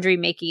boundary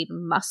making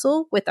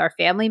muscle with our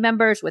family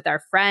members, with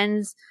our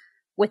friends,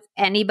 with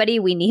anybody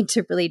we need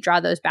to really draw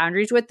those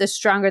boundaries with, the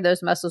stronger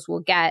those muscles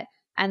will get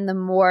and the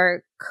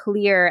more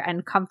clear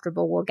and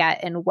comfortable we'll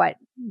get in what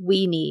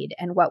we need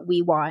and what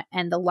we want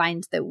and the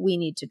lines that we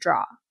need to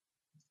draw.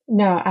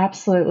 No,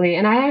 absolutely.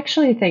 And I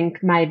actually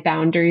think my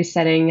boundary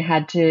setting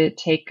had to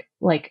take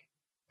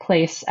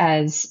place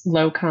as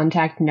low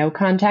contact, no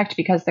contact,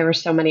 because there were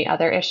so many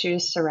other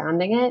issues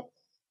surrounding it.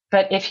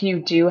 But if you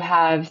do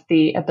have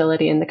the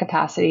ability and the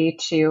capacity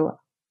to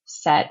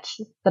set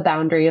the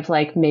boundary of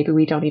maybe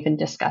we don't even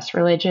discuss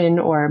religion,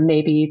 or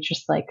maybe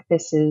just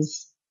this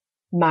is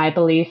my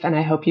belief and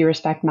I hope you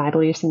respect my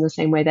beliefs in the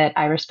same way that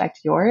I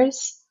respect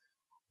yours,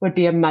 would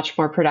be a much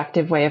more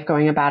productive way of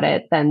going about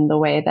it than the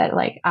way that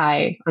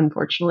I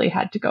unfortunately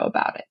had to go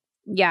about it.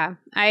 Yeah,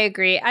 I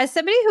agree. As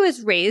somebody who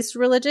was raised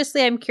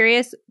religiously, I'm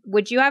curious,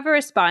 would you have a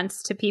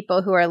response to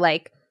people who are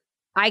like,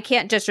 I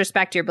can't just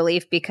respect your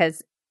belief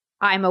because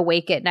I'm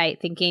awake at night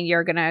thinking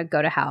you're going to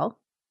go to hell?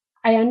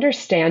 I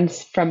understand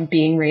from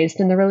being raised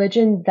in the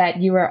religion that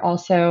you are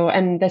also,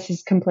 and this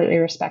is completely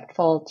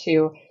respectful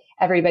to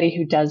everybody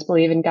who does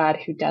believe in God,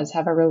 who does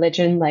have a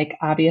religion.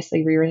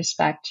 Obviously we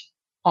respect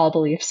all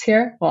beliefs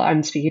here. Well,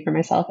 I'm speaking for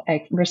myself.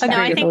 I respect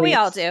I your think beliefs. we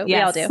all do.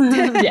 Yes. We all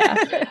do.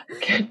 Yeah.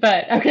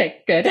 But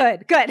okay, good.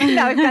 Good.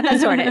 Now we've got that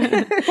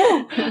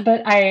sorted.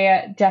 But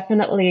I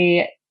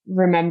definitely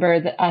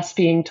remember us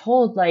being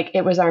told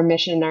it was our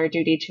mission and our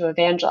duty to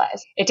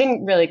evangelize. It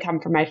didn't really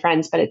come from my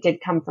friends, but it did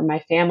come from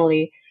my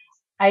family.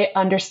 I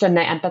understood and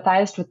I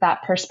empathized with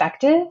that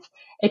perspective.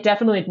 It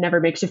definitely never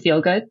makes you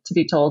feel good to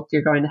be told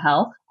you're going to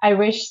hell. I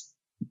wish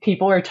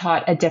people were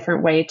taught a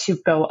different way to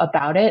go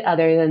about it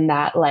other than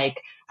that,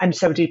 I'm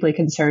so deeply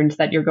concerned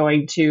that you're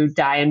going to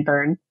die and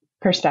burn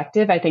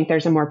perspective. I think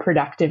there's a more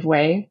productive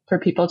way for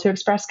people to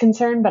express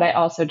concern, but I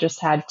also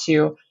just had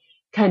to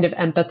kind of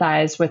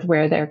empathize with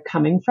where they're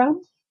coming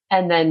from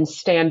and then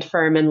stand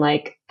firm and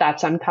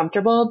that's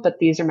uncomfortable, but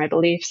these are my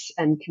beliefs,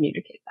 and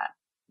communicate that.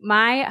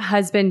 My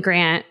husband,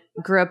 Grant,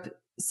 grew up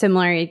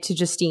similarly to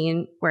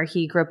Justine, where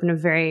he grew up in a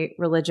very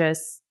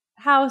religious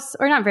house,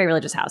 or not very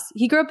religious house.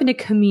 He grew up in a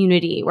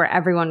community where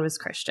everyone was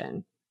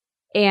Christian.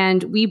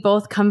 And we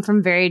both come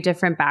from very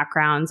different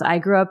backgrounds. I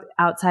grew up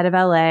outside of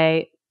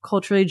LA,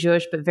 culturally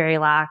Jewish, but very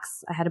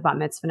lax. I had a bat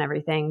mitzvah and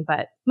everything,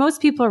 but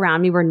most people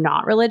around me were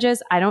not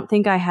religious. I don't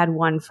think I had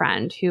one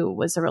friend who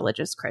was a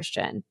religious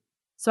Christian.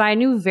 So I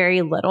knew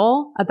very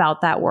little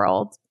about that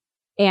world.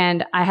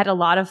 And I had a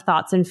lot of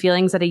thoughts and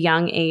feelings at a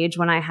young age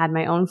when I had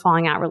my own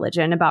falling out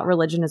about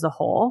religion as a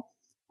whole.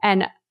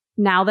 And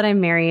now that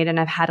I'm married and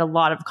I've had a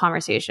lot of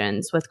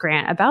conversations with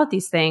Grant about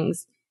these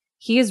things,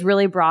 he has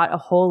really brought a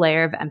whole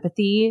layer of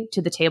empathy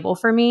to the table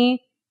for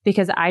me,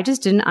 because I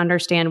just didn't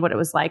understand what it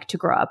was like to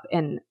grow up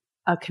in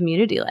a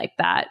community like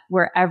that,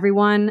 where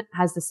everyone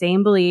has the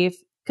same belief.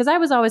 Because I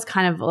was always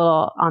kind of a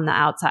little on the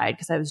outside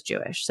because I was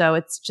Jewish. So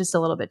it's just a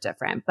little bit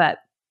different. But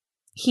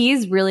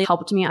he's really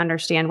helped me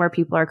understand where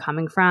people are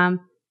coming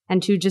from.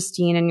 And to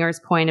Justine and yours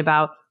point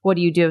about what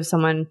do you do if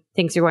someone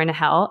thinks you're going to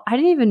hell? I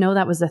didn't even know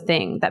that was a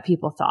thing that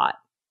people thought.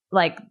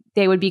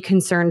 They would be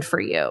concerned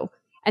for you.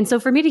 And so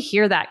for me to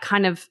hear that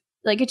kind of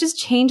it just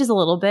changes a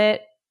little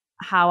bit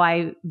how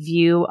I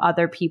view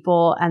other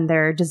people and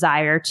their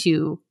desire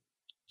to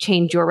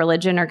change your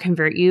religion or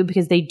convert you,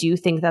 because they do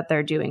think that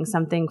they're doing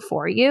something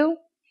for you.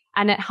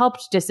 And it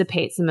helped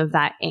dissipate some of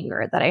that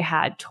anger that I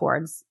had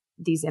towards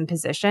these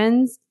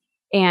impositions.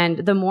 And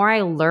the more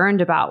I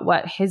learned about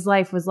what his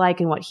life was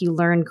like and what he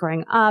learned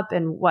growing up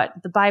and what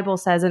the Bible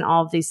says and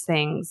all of these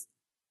things,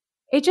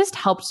 it just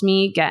helped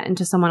me get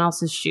into someone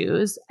else's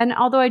shoes. And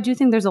although I do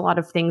think there's a lot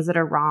of things that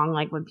are wrong,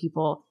 like when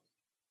people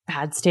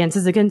had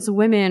stances against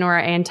women or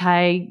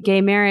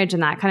anti-gay marriage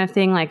and that kind of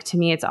thing. Like, to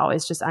me, it's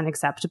always just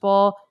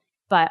unacceptable.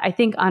 But I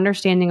think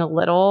understanding a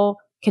little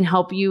can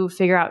help you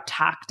figure out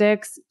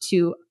tactics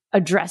to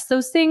address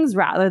those things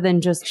rather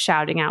than just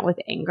shouting out with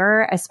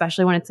anger,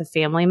 especially when it's a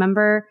family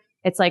member.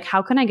 It's like,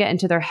 how can I get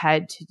into their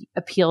head to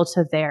appeal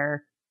to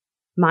their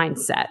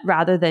mindset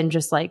rather than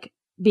just like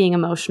being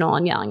emotional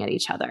and yelling at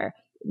each other?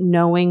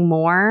 Knowing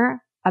more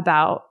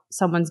about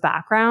someone's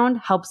background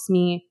helps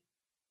me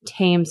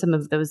tame some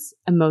of those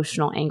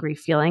emotional, angry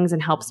feelings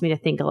and helps me to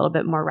think a little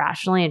bit more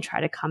rationally and try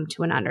to come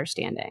to an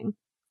understanding.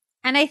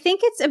 And I think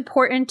it's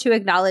important to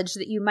acknowledge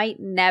that you might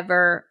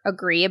never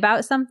agree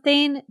about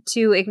something,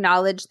 to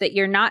acknowledge that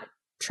you're not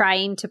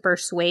trying to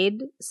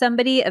persuade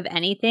somebody of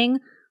anything.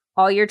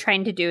 All you're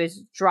trying to do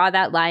is draw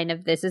that line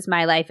of this is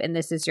my life and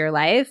this is your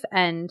life.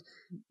 And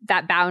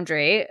that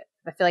boundary,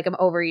 I feel like I'm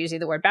overusing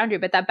the word boundary,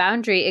 but that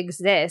boundary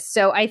exists.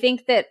 So I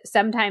think that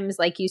sometimes,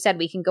 like you said,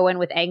 we can go in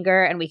with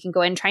anger and we can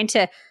go in trying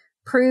to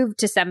prove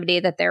to somebody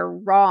that they're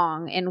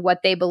wrong in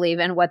what they believe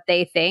and what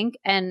they think.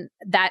 And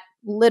that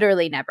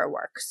literally never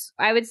works.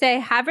 I would say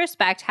have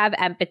respect, have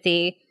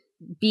empathy,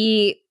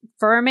 be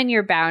firm in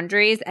your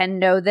boundaries, and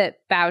know that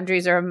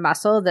boundaries are a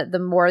muscle that the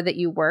more that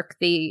you work,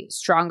 the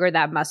stronger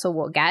that muscle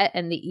will get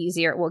and the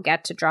easier it will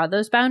get to draw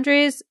those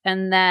boundaries.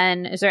 And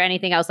then is there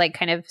anything else like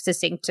kind of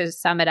succinct to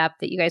sum it up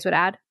that you guys would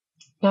add?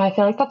 No, I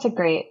feel like that's a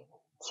great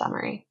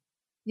summary.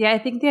 Yeah, I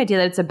think the idea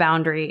that it's a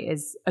boundary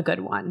is a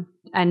good one.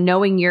 And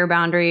knowing your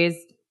boundaries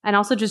and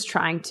also just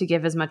trying to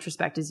give as much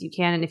respect as you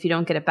can. And if you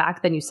don't get it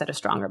back, then you set a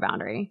stronger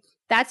boundary.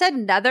 That's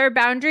another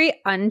boundary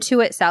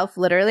unto itself,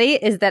 literally,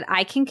 is that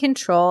I can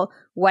control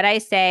what I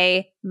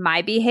say,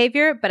 my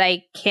behavior, but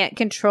I can't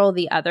control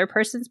the other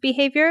person's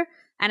behavior.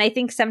 And I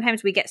think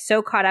sometimes we get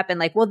so caught up in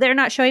like, well, they're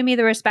not showing me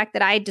the respect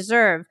that I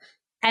deserve.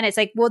 And it's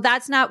like, well,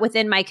 that's not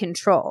within my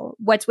control.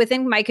 What's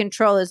within my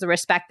control is the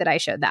respect that I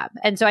showed them.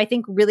 And so I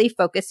think really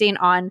focusing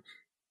on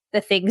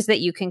the things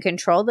that you can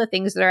control, the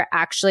things that are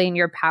actually in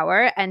your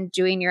power, and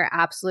doing your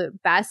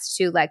absolute best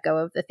to let go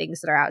of the things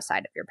that are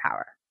outside of your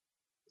power.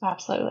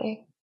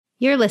 Absolutely.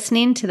 You're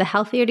listening to the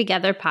Healthier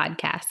Together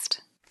podcast.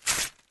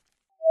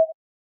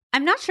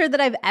 I'm not sure that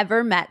I've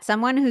ever met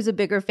someone who's a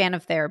bigger fan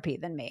of therapy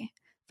than me.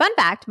 Fun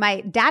fact, my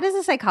dad is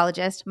a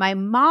psychologist, my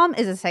mom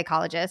is a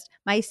psychologist,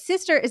 my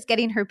sister is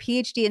getting her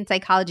PhD in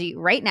psychology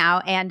right now,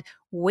 and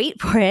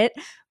wait for it,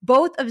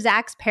 both of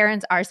Zach's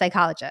parents are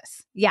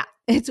psychologists. Yeah,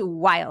 it's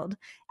wild.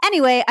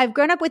 Anyway, I've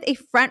grown up with a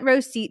front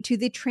row seat to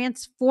the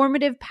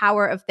transformative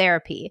power of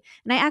therapy,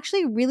 and I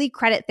actually really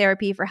credit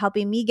therapy for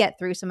helping me get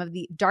through some of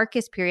the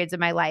darkest periods of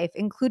my life,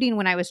 including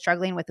when I was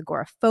struggling with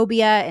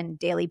agoraphobia and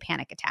daily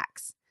panic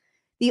attacks.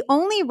 The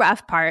only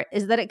rough part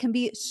is that it can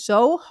be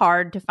so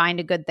hard to find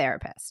a good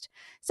therapist.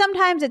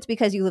 Sometimes it's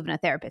because you live in a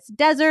therapist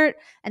desert,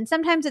 and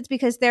sometimes it's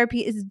because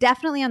therapy is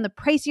definitely on the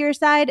pricier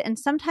side, and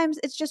sometimes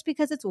it's just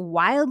because it's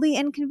wildly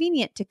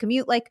inconvenient to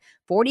commute like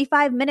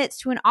 45 minutes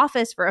to an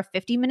office for a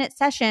 50-minute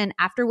session,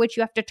 after which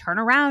you have to turn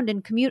around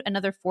and commute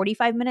another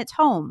 45 minutes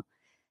home.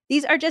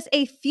 These are just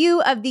a few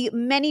of the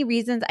many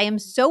reasons I am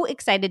so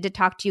excited to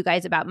talk to you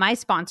guys about my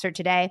sponsor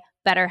today,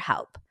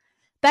 BetterHelp.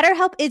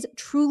 BetterHelp is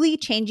truly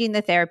changing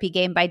the therapy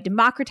game by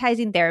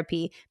democratizing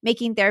therapy,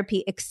 making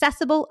therapy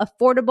accessible,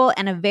 affordable,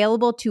 and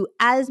available to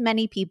as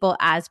many people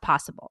as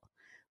possible.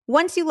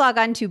 Once you log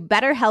on to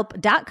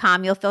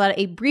BetterHelp.com, you'll fill out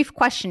a brief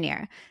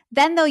questionnaire.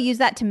 Then they'll use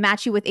that to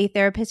match you with a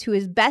therapist who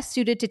is best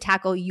suited to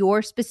tackle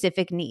your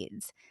specific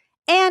needs.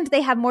 And they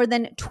have more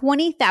than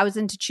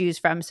 20,000 to choose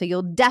from, so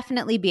you'll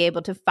definitely be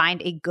able to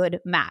find a good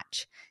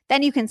match.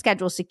 Then you can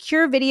schedule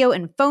secure video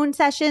and phone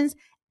sessions,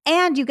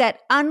 and you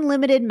get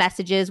unlimited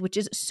messages, which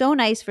is so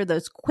nice for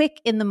those quick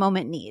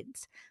in-the-moment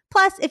needs.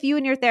 Plus, if you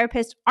and your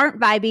therapist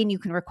aren't vibing, you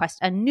can request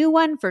a new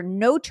one for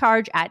no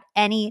charge at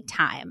any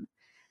time.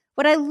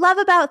 What I love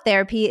about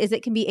therapy is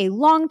it can be a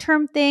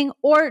long-term thing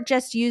or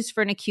just used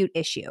for an acute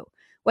issue.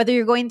 Whether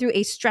you're going through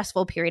a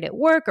stressful period at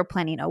work or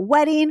planning a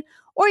wedding,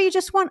 or you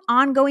just want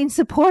ongoing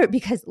support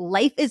because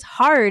life is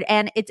hard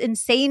and it's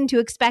insane to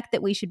expect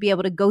that we should be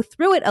able to go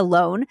through it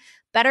alone,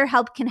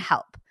 BetterHelp can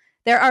help.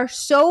 There are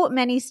so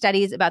many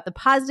studies about the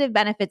positive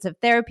benefits of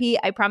therapy.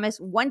 I promise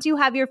once you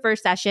have your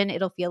first session,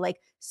 it'll feel like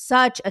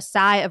such a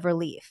sigh of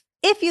relief.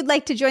 If you'd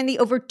like to join the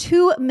over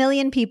 2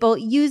 million people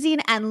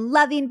using and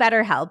loving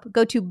BetterHelp,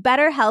 go to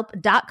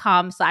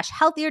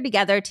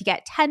betterhelp.com/healthiertogether to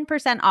get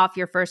 10% off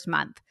your first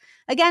month.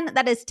 Again,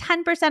 that is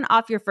 10%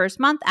 off your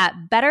first month at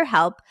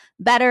BetterHelp,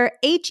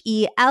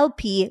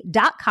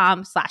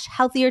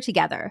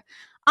 betterhelp.com/healthiertogether.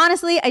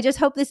 Honestly, I just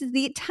hope this is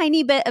the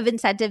tiny bit of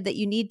incentive that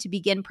you need to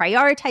begin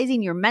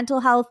prioritizing your mental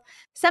health.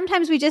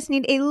 Sometimes we just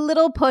need a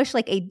little push,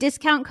 like a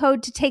discount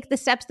code, to take the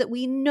steps that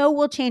we know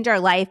will change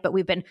our life, but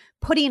we've been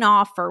putting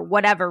off for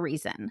whatever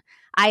reason.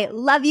 I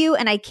love you,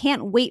 and I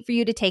can't wait for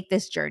you to take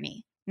this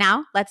journey.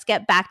 Now, let's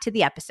get back to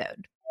the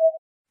episode.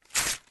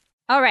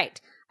 All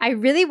right. I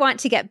really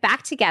want to get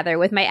back together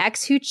with my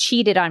ex who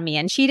cheated on me,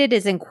 and cheated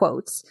is in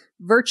quotes,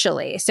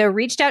 virtually. So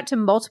reached out to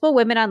multiple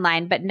women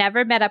online, but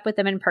never met up with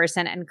them in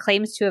person, and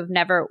claims to have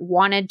never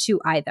wanted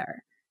to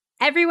either.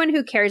 Everyone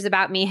who cares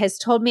about me has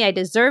told me I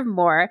deserve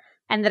more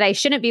and that I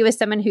shouldn't be with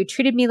someone who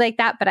treated me like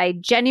that, but I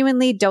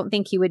genuinely don't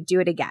think he would do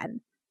it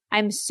again.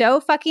 I'm so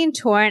fucking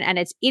torn and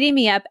it's eating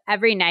me up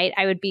every night.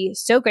 I would be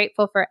so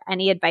grateful for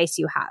any advice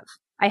you have.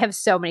 I have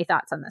so many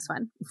thoughts on this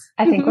one.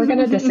 I think we're going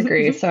to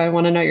disagree, so I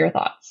want to know your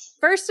thoughts.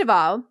 First of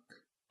all,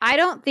 I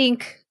don't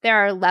think there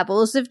are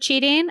levels of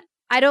cheating.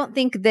 I don't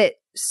think that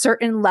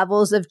certain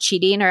levels of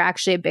cheating are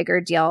actually a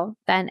bigger deal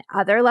than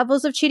other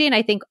levels of cheating.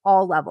 I think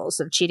all levels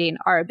of cheating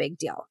are a big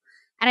deal.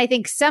 And I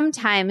think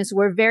sometimes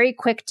we're very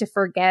quick to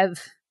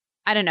forgive,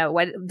 I don't know,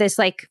 what this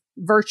like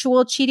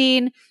virtual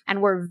cheating,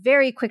 and we're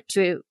very quick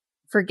to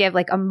forgive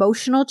like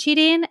emotional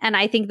cheating. And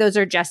I think those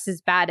are just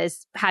as bad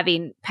as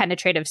having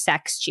penetrative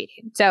sex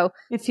cheating. So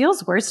it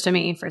feels worse to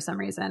me for some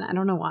reason. I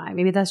don't know why.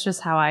 Maybe that's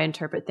just how I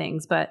interpret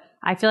things, but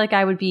I feel like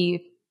I would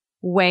be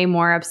way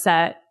more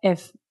upset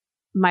if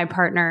my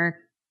partner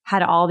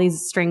had all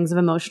these strings of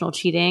emotional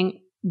cheating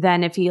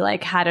than if he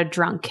like had a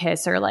drunk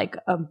kiss or like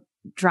a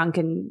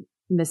drunken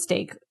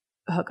mistake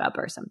hookup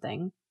or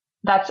something.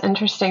 That's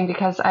interesting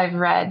because I've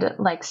read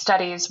like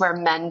studies where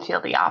men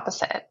feel the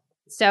opposite.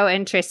 So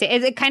interesting.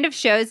 It kind of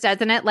shows,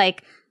 doesn't it?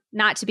 Like,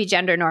 not to be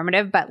gender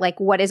normative, but like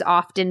what is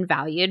often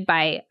valued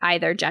by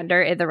either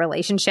gender in the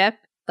relationship,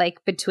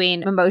 like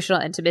between emotional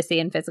intimacy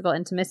and physical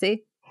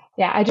intimacy.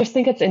 Yeah, I just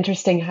think it's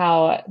interesting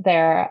how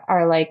there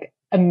are like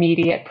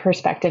immediate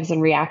perspectives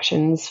and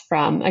reactions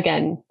from,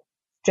 again,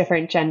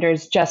 different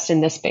genders just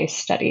in this base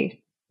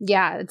study.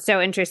 Yeah, it's so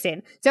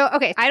interesting. So,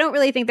 okay, I don't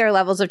really think there are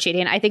levels of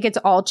cheating. I think it's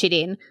all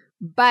cheating,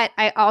 but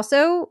I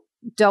also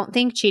don't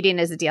think cheating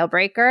is a deal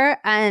breaker.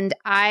 And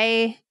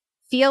I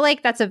feel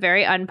like that's a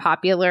very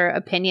unpopular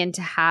opinion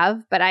to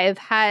have, but I have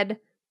had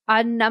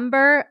a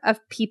number of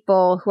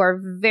people who are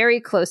very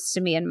close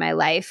to me in my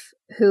life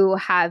who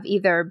have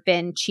either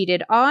been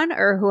cheated on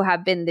or who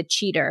have been the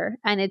cheater.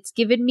 And it's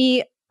given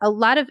me a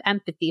lot of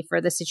empathy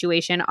for the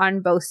situation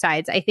on both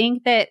sides. I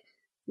think that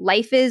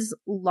life is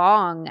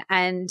long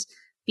and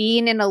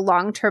being in a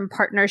long-term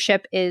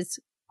partnership is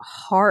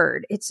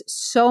hard. It's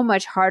so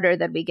much harder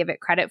than we give it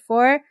credit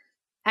for.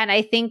 And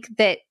I think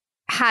that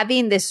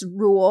having this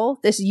rule,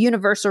 this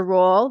universal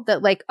rule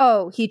that like,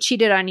 oh, he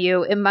cheated on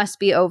you, it must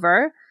be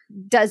over,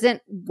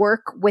 doesn't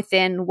work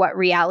within what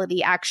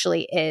reality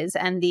actually is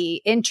and the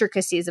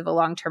intricacies of a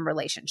long-term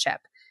relationship.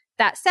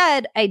 That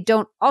said, I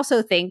don't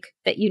also think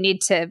that you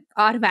need to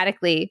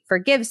automatically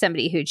forgive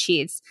somebody who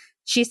cheats.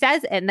 She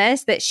says in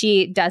this that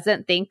she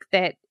doesn't think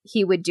that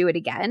he would do it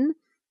again.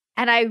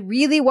 And I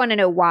really want to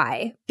know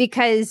why,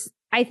 because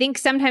I think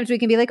sometimes we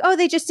can be like, oh,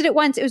 they just did it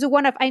once. It was a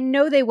one-off. I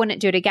know they wouldn't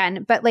do it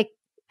again. But like,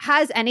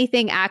 has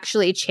anything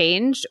actually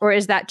changed, or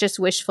is that just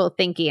wishful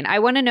thinking? I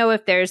want to know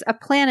if there's a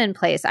plan in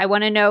place. I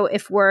want to know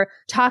if we're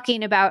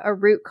talking about a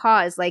root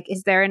cause. Like,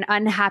 is there an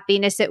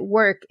unhappiness at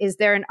work? Is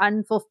there an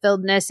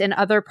unfulfilledness in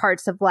other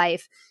parts of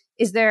life?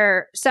 Is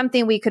there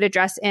something we could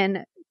address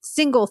in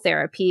single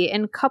therapy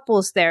and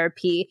couples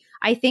therapy?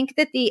 I think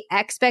that the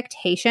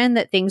expectation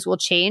that things will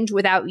change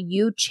without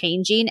you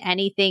changing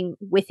anything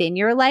within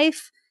your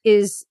life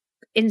is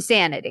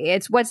insanity.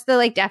 It's what's the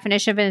like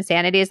definition of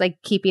insanity is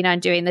like keeping on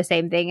doing the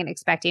same thing and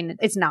expecting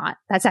it's not.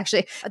 That's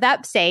actually,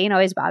 that saying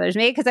always bothers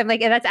me because I'm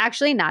like, that's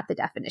actually not the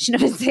definition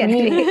of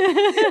insanity.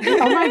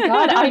 Oh my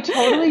God. I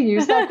totally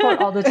use that quote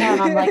all the time.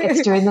 I'm like,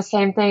 it's doing the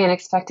same thing and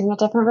expecting a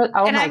different.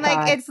 Oh and my I'm God.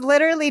 like, it's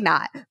literally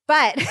not.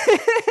 But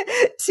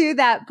to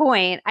that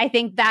point, I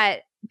think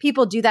that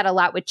people do that a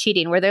lot with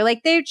cheating where they're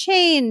like, they've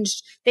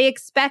changed. They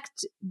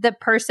expect the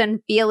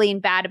person feeling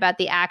bad about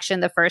the action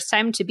the first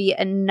time to be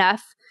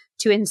enough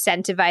to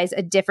incentivize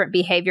a different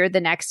behavior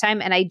the next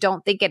time. And I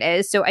don't think it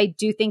is. So I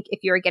do think if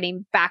you're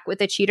getting back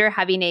with a cheater,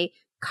 having a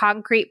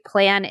concrete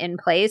plan in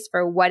place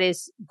for what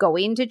is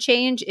going to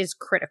change is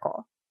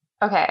critical.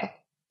 Okay.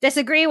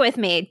 Disagree with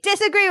me.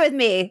 Disagree with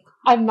me.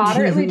 I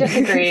moderately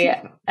disagree.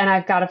 And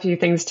I've got a few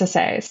things to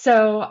say.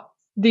 So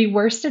the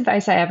worst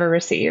advice I ever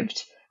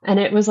received, and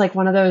it was like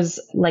one of those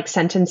like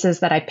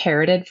sentences that I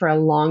parroted for a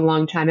long,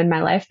 long time in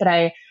my life, but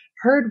I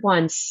heard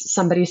once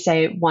somebody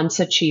say, once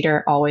a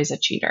cheater, always a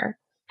cheater.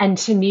 And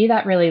to me,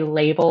 that really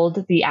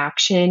labeled the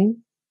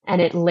action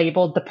and it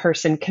labeled the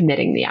person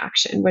committing the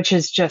action, which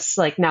is just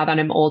like, now that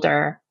I'm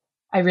older,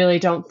 I really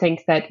don't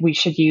think that we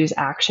should use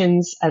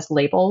actions as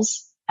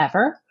labels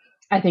ever.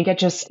 I think it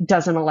just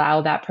doesn't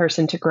allow that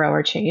person to grow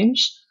or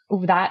change.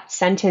 That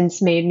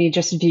sentence made me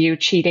just view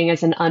cheating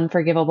as an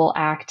unforgivable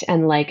act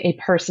and like a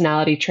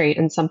personality trait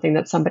and something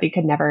that somebody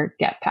could never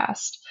get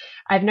past.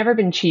 I've never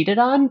been cheated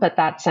on, but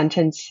that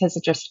sentence has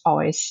just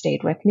always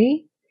stayed with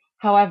me.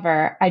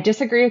 However, I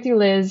disagree with you,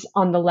 Liz,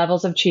 on the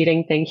levels of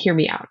cheating thing. Hear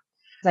me out.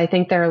 I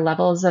think there are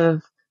levels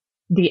of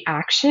the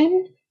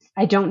action.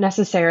 I don't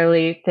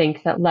necessarily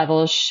think that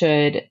levels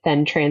should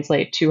then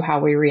translate to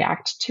how we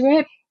react to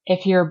it.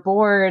 If you're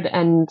bored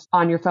and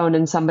on your phone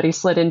and somebody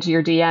slid into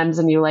your DMs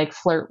and you like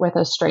flirt with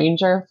a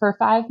stranger for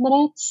 5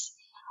 minutes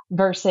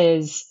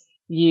versus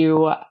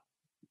you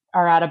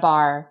are at a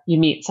bar, you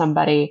meet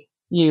somebody,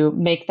 You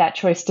make that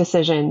choice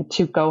decision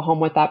to go home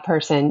with that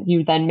person.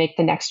 You then make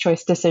the next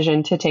choice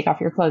decision to take off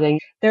your clothing.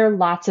 There are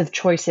lots of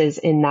choices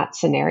in that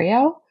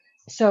scenario.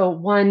 So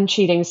one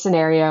cheating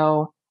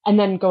scenario, and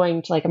then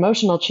going to like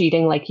emotional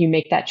cheating, like you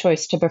make that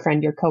choice to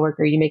befriend your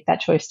coworker, you make that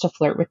choice to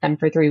flirt with them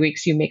for 3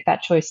 weeks, you make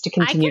that choice to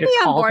continue to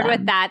call them. I can be on board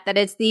with that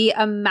it's the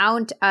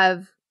amount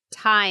of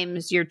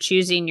times you're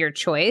choosing your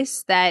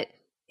choice that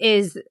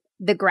is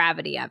the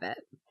gravity of it.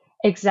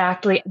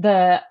 Exactly.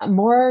 The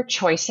more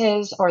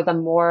choices or the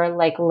more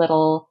like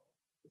little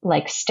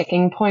like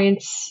sticking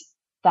points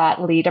that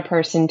lead a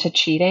person to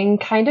cheating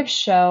kind of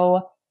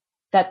show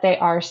that they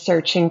are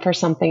searching for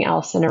something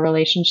else in a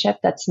relationship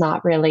that's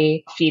not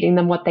really feeding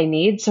them what they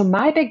need. So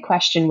my big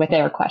question with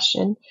their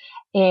question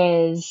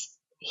is,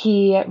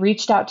 he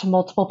reached out to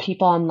multiple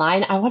people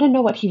online. I want to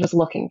know what he was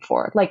looking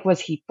for. Like, was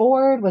he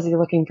bored? Was he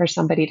looking for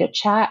somebody to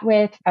chat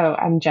with? Oh,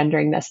 I'm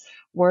gendering this.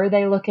 Were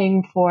they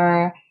looking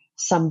for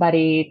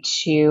somebody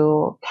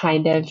to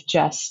kind of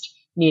just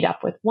meet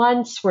up with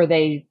once? Were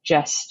they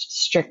just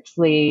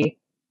strictly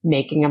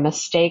making a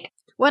mistake?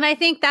 Well, I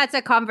think that's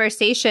a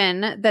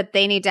conversation that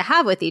they need to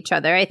have with each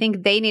other. I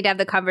think they need to have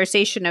the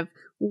conversation of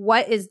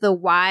what is the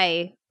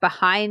why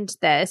behind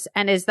this?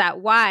 And is that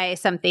why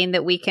something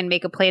that we can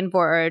make a plan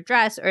for or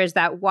address? Or is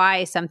that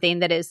why something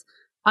that is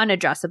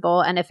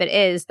unaddressable? And if it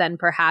is, then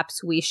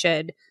perhaps we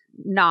should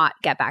not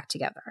get back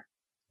together.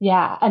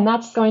 Yeah. And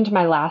that's going to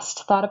my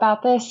last thought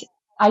about this.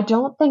 I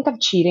don't think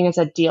of cheating as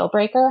a deal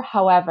breaker.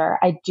 However,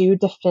 I do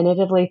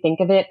definitively think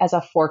of it as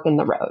a fork in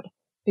the road.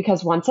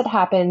 Because once it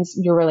happens,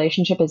 your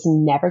relationship is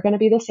never going to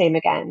be the same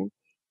again.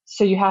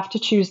 So you have to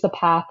choose the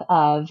path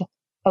of,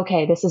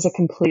 okay, this is a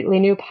completely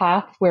new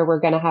path where we're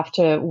going to have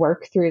to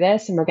work through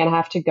this and we're going to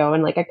have to go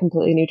in like a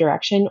completely new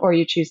direction. Or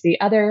you choose the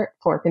other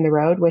fork in the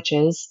road, which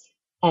is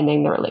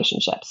ending the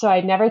relationship. So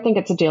I never think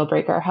it's a deal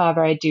breaker.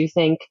 However, I do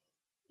think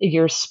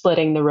you're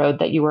splitting the road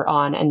that you were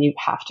on and you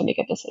have to make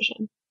a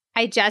decision.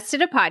 I just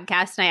did a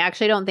podcast and I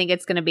actually don't think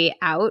it's going to be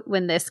out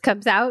when this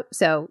comes out.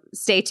 So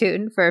stay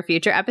tuned for a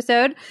future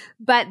episode.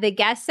 But the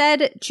guest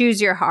said,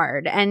 choose your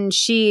hard. And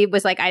she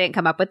was like, I didn't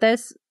come up with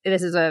this.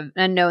 This is a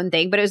known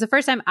thing, but it was the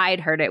first time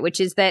I'd heard it, which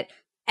is that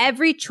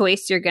every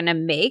choice you're going to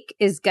make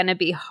is going to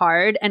be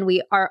hard. And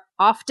we are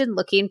often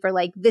looking for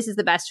like, this is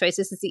the best choice.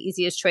 This is the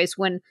easiest choice.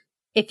 When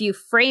if you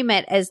frame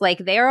it as like,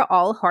 they are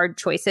all hard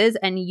choices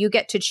and you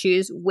get to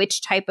choose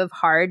which type of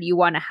hard you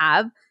want to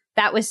have.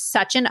 That was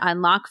such an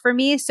unlock for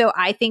me. So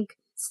I think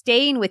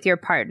staying with your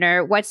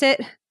partner, what's it?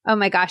 Oh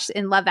my gosh,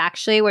 in Love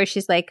Actually, where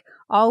she's like,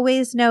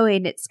 always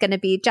knowing it's going to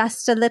be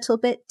just a little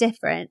bit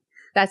different.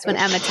 That's when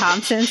Emma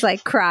Thompson's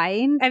like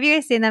crying. Have you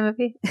guys seen that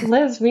movie?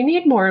 Liz, we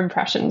need more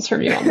impressions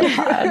from you on the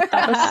pod.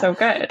 That was so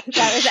good.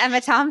 That was Emma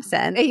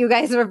Thompson. You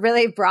guys were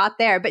really brought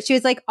there. But she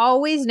was like,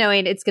 always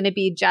knowing it's going to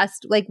be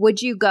just like,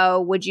 would you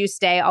go? Would you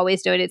stay?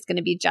 Always knowing it's going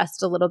to be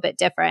just a little bit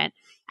different.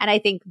 And I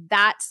think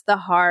that's the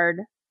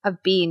hard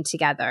of being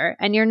together.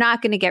 And you're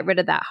not going to get rid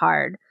of that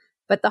hard.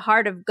 But the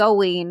hard of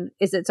going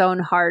is its own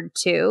hard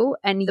too.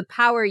 And the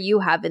power you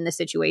have in the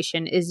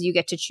situation is you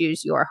get to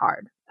choose your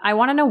hard. I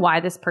want to know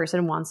why this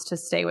person wants to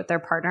stay with their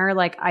partner.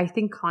 Like, I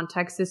think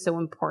context is so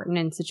important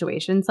in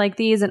situations like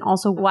these, and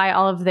also why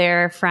all of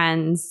their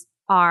friends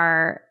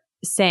are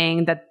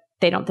saying that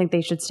they don't think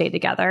they should stay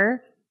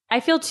together. I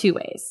feel two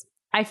ways.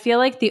 I feel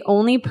like the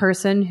only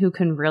person who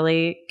can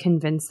really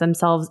convince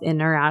themselves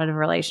in or out of a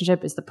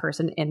relationship is the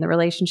person in the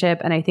relationship.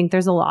 And I think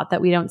there's a lot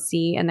that we don't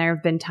see. And there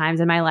have been times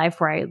in my life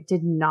where I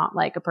did not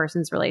like a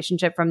person's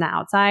relationship from the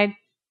outside.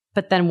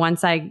 But then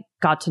once I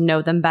got to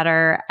know them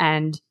better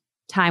and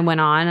time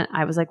went on,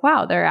 I was like,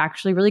 wow, they're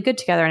actually really good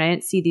together. And I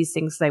didn't see these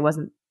things because I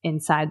wasn't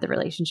inside the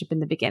relationship in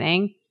the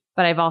beginning.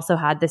 But I've also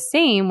had the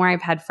same where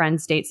I've had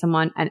friends date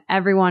someone and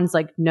everyone's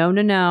like,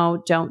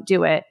 no, don't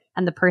do it.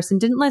 And the person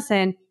didn't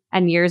listen.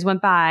 And years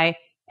went by,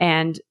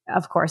 and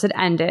of course it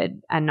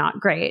ended and not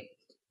great.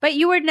 But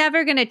you were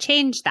never going to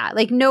change that.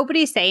 Like,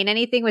 nobody saying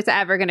anything was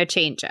ever going to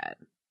change it.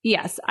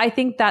 Yes, I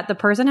think that the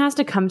person has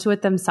to come to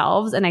it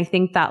themselves. And I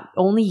think that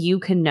only you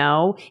can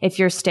know if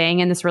you're staying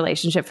in this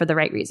relationship for the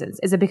right reasons.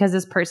 Is it because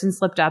this person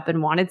slipped up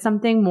and wanted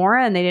something more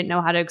and they didn't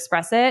know how to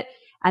express it?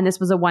 And this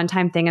was a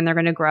one-time thing and they're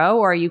going to grow?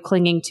 Or are you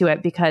clinging to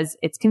it because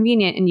it's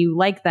convenient and you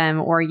like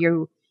them or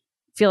you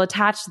feel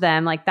attached to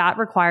them? Like, that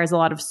requires a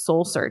lot of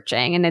soul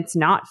searching, and it's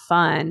not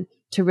fun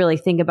to really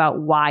think about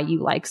why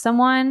you like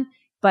someone.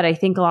 But I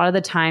think a lot of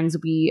the times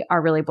we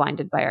are really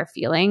blinded by our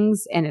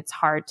feelings, and it's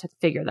hard to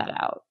figure that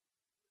out.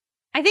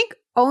 I think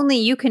only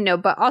you can know,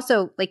 but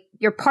also like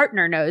your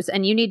partner knows,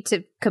 and you need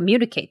to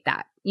communicate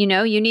that. You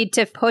know, you need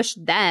to push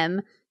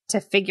them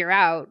to figure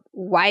out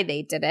why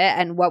they did it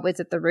and what was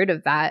at the root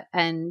of that.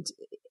 And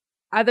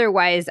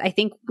otherwise, I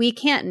think we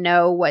can't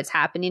know what's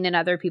happening in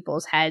other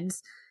people's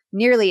heads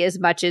nearly as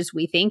much as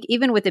we think,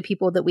 even with the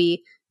people that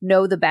we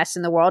know the best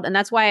in the world. And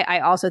that's why I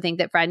also think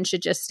that friends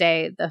should just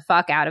stay the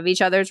fuck out of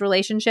each other's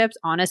relationships.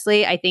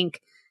 Honestly, I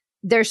think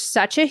there's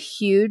such a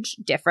huge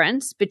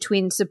difference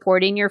between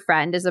supporting your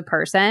friend as a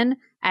person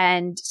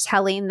and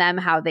telling them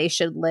how they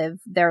should live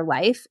their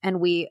life. And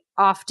we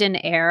often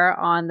err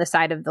on the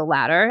side of the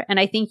latter. And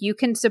I think you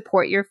can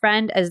support your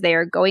friend as they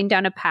are going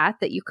down a path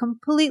that you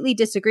completely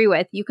disagree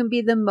with. You can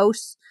be the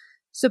most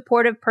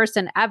supportive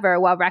person ever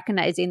while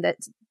recognizing that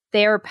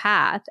their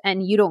path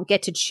and you don't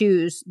get to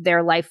choose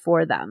their life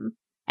for them.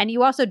 And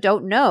you also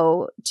don't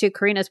know, to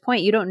Karina's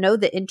point, you don't know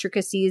the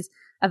intricacies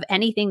of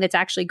anything that's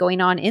actually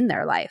going on in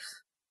their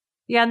life.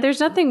 Yeah, there's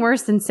nothing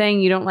worse than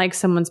saying you don't like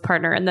someone's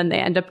partner and then they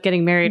end up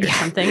getting married or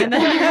something. And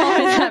then you're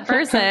always that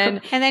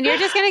person. And then you're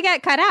just going to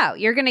get cut out.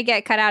 You're going to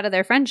get cut out of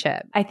their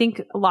friendship. I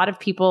think a lot of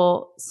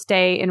people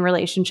stay in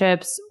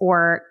relationships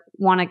or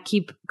want to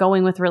keep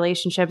going with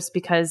relationships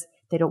because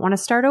they don't want to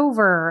start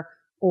over,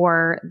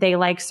 or they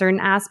like certain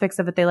aspects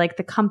of it. They like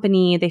the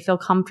company, they feel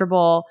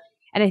comfortable.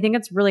 And I think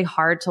it's really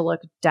hard to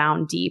look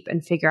down deep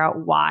and figure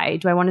out, why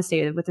do I want to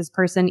stay with this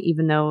person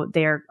even though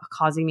they're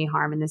causing me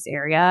harm in this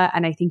area?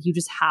 And I think you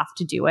just have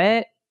to do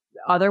it.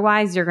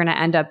 Otherwise, you're going to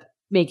end up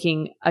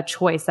making a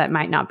choice that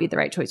might not be the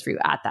right choice for you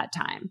at that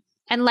time.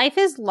 And life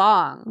is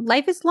long.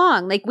 Life is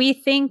long. Like, we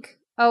think,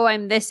 oh,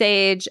 I'm this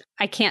age,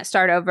 I can't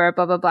start over,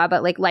 blah, blah, blah.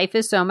 But like, life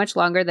is so much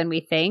longer than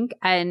we think.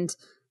 And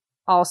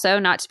also,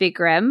 not to be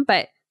grim,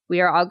 but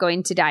we are all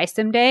going to die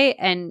someday.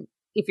 And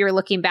if you're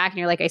looking back and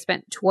you're like, I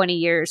spent 20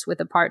 years with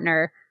a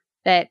partner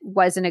that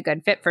wasn't a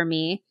good fit for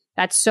me,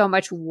 that's so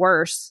much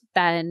worse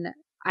than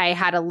I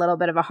had a little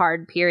bit of a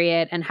hard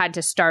period and had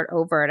to start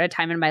over at a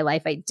time in my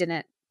life I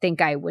didn't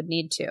think I would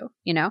need to,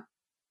 you know?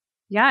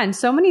 Yeah. And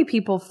so many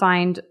people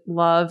find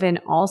love in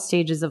all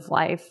stages of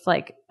life.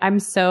 Like, I'm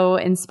so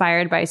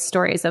inspired by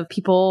stories of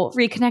people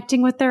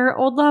reconnecting with their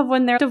old love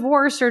when they're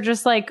divorced, or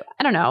just like,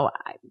 I don't know.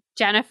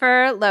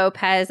 Jennifer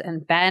Lopez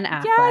and Ben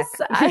Affleck. Yes,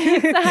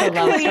 exactly. The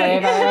love story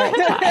of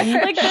our time.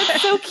 Like,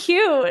 that's so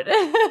cute.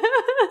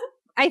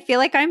 I feel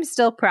like I'm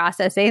still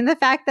processing the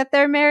fact that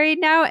they're married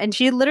now, and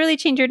she literally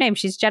changed her name.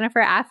 She's Jennifer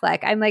Affleck.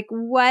 I'm like,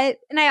 what?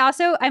 And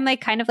I'm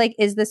like, kind of like,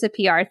 is this a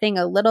PR thing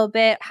a little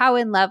bit? How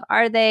in love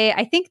are they?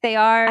 I think they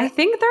are. I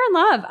think they're in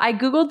love. I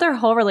Googled their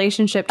whole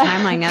relationship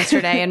timeline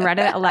yesterday and read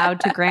it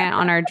aloud to Grant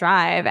on our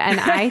drive. And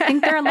I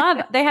think they're in love.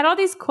 They had all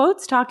these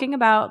quotes talking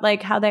about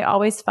like how they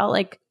always felt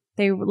like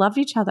they loved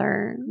each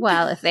other.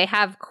 Well, if they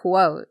have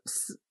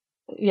quotes.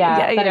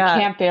 Yeah, it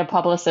can't be a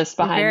publicist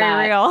behind Very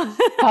that. real.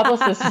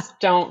 Publicists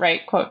don't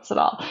write quotes at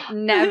all.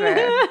 Never.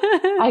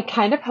 I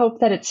kind of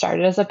hope that it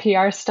started as a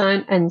PR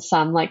stunt and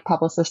some like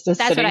publicist is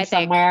sitting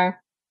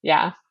somewhere.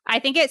 Yeah. I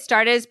think it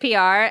started as PR,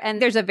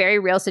 and there's a very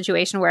real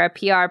situation where a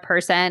PR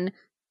person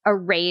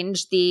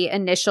arranged the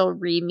initial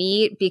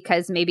re-meet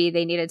because maybe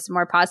they needed some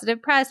more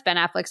positive press. Ben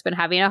Affleck's been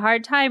having a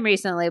hard time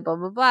recently, blah,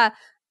 blah, blah.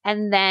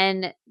 And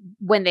then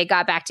when they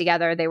got back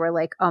together, they were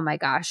like, oh my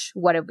gosh,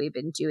 what have we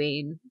been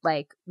doing?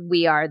 Like,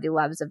 we are the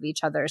loves of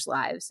each other's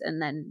lives.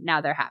 And then now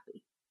they're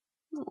happy.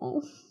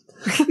 Oh.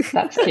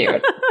 That's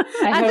cute.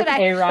 I hope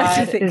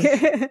A-Rod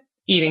is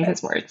eating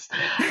his words.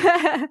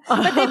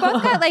 But they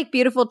both got like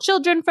beautiful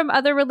children from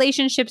other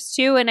relationships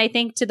too. And I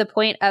think to the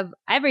point of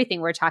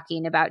everything we're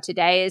talking about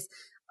today is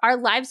our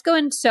lives go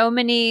in so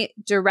many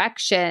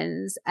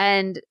directions,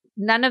 and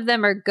none of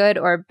them are good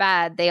or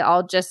bad. They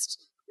all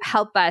just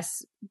help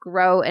us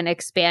grow and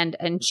expand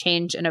and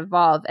change and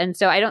evolve. And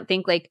so I don't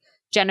think like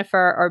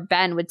Jennifer or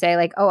Ben would say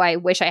like, oh, I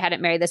wish I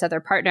hadn't married this other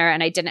partner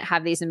and I didn't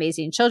have these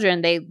amazing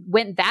children. They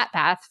went that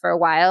path for a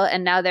while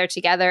and now they're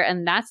together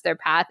and that's their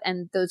path.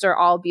 And those are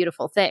all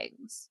beautiful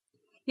things.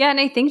 Yeah. And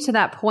I think to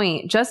that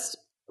point, just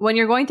when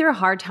you're going through a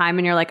hard time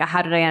and you're like,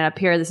 how did I end up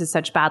here? This is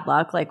such bad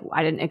luck. Like,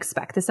 I didn't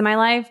expect this in my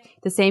life.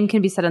 The same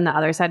can be said on the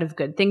other side of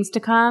good things to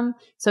come.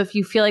 So if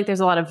you feel like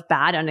there's a lot of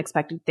bad,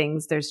 unexpected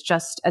things, there's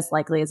just as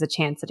likely as a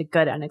chance that a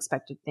good,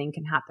 unexpected thing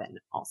can happen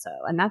also.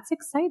 And that's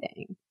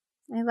exciting.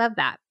 I love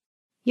that.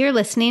 You're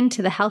listening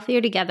to the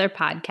Healthier Together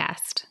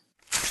podcast.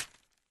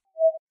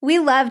 We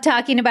love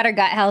talking about our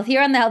gut health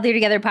here on the Healthier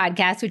Together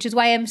podcast, which is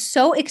why I'm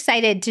so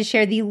excited to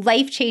share the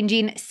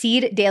life-changing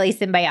Seed Daily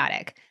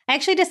Synbiotic. I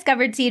actually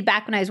discovered Seed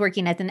back when I was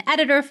working as an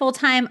editor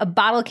full-time. A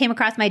bottle came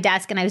across my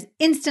desk and I was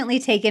instantly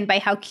taken by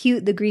how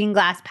cute the green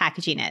glass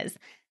packaging is.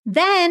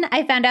 Then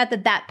I found out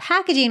that that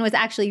packaging was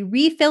actually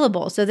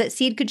refillable so that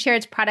Seed could share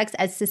its products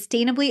as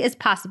sustainably as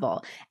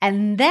possible.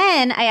 And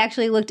then I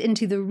actually looked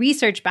into the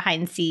research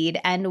behind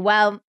Seed and,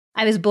 well,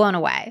 I was blown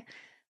away.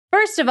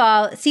 First of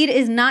all, Seed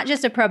is not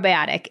just a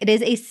probiotic, it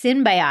is a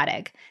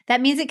synbiotic. That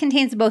means it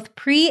contains both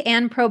pre-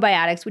 and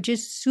probiotics, which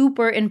is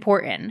super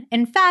important.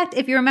 In fact,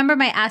 if you remember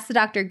my Ask the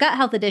Doctor Gut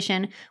Health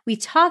edition, we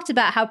talked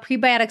about how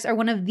prebiotics are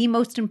one of the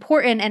most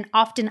important and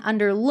often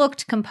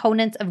underlooked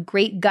components of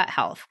great gut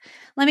health.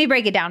 Let me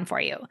break it down for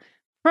you.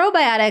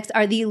 Probiotics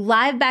are the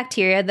live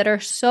bacteria that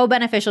are so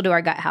beneficial to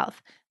our gut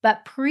health.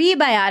 But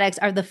prebiotics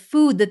are the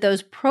food that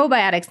those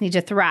probiotics need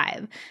to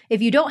thrive. If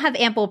you don't have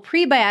ample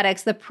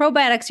prebiotics, the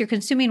probiotics you're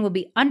consuming will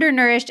be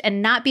undernourished and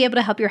not be able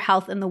to help your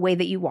health in the way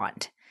that you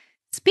want.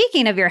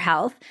 Speaking of your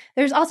health,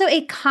 there's also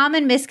a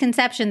common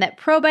misconception that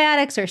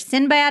probiotics or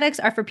synbiotics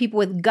are for people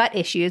with gut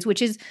issues,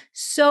 which is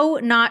so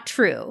not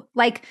true.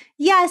 Like,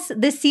 yes,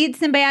 the seed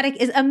synbiotic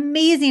is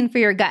amazing for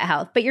your gut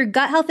health, but your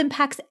gut health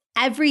impacts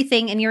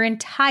everything in your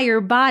entire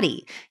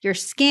body: your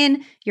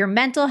skin, your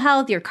mental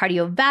health, your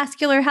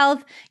cardiovascular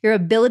health, your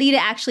ability to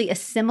actually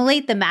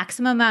assimilate the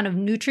maximum amount of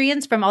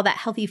nutrients from all that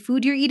healthy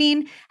food you're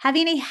eating.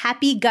 Having a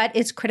happy gut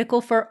is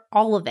critical for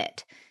all of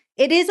it.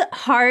 It is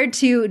hard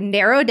to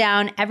narrow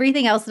down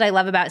everything else that I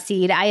love about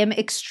Seed. I am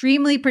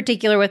extremely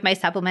particular with my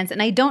supplements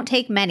and I don't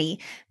take many,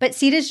 but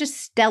Seed is just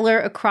stellar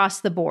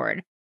across the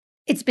board.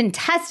 It's been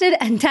tested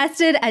and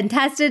tested and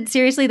tested.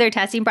 Seriously, their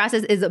testing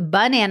process is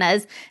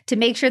bananas to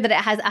make sure that it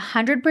has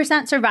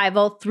 100%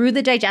 survival through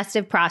the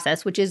digestive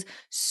process, which is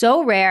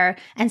so rare.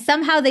 And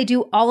somehow they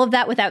do all of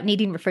that without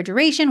needing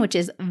refrigeration, which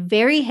is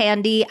very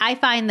handy. I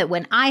find that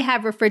when I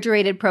have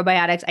refrigerated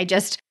probiotics, I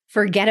just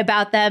forget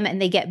about them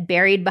and they get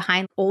buried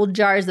behind old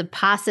jars of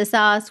pasta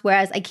sauce,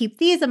 whereas I keep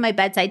these on my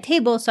bedside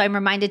table so I'm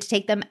reminded to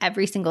take them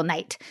every single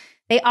night.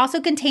 They also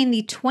contain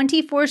the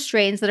 24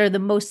 strains that are the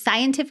most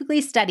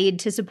scientifically studied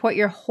to support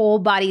your whole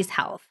body's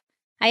health.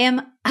 I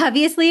am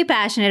obviously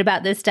passionate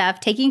about this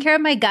stuff. Taking care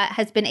of my gut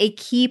has been a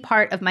key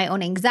part of my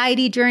own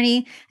anxiety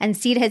journey, and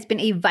Seed has been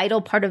a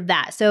vital part of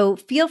that. So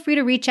feel free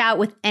to reach out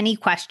with any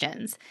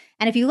questions.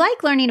 And if you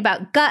like learning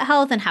about gut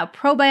health and how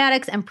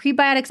probiotics and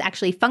prebiotics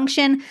actually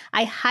function,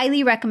 I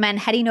highly recommend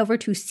heading over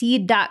to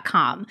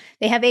seed.com.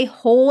 They have a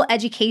whole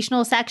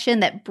educational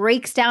section that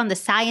breaks down the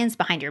science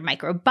behind your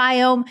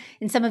microbiome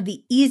in some of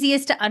the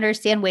easiest to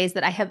understand ways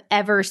that I have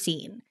ever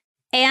seen.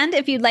 And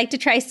if you'd like to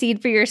try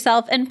Seed for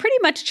yourself and pretty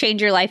much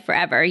change your life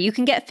forever, you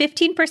can get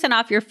 15%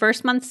 off your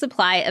first month's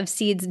supply of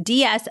Seed's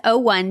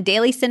DS-01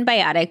 Daily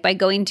Synbiotic by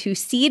going to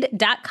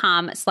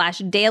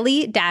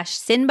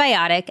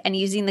seed.com/daily-synbiotic and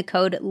using the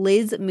code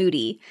Liz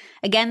Moody.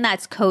 Again,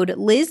 that's code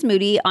Liz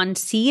Moody on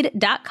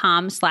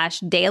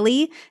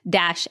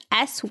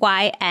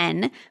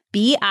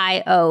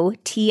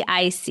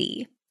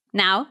seed.com/daily-synbiotic.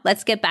 Now,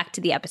 let's get back to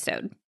the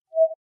episode.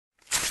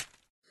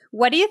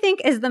 What do you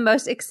think is the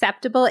most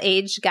acceptable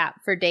age gap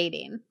for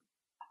dating?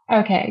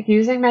 Okay,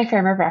 using my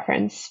frame of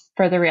reference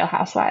for the Real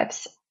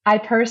Housewives, I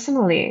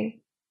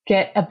personally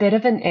get a bit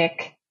of an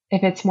ick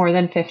if it's more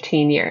than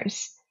 15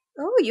 years.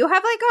 Oh, you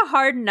have like a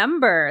hard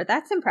number.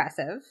 That's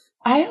impressive.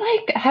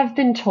 I have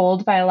been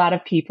told by a lot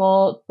of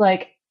people,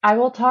 I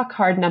will talk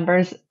hard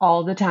numbers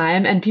all the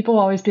time and people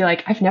will always be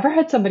like, I've never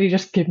had somebody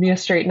just give me a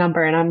straight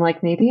number. And I'm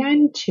like, maybe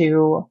I'm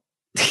too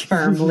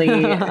firmly,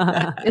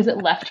 is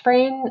it left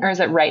brain or is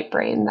it right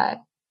brain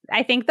that?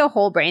 I think the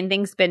whole brain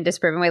thing's been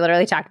disproven. We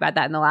literally talked about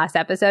that in the last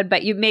episode,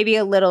 but you may be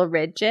a little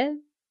rigid.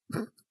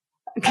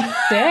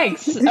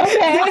 Thanks.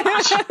 Okay.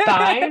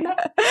 Fine.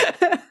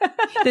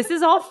 This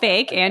is all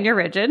fake and you're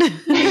rigid.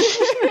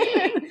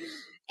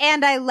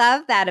 And I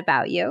love that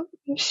about you.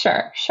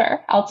 Sure.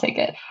 I'll take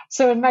it.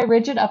 So in my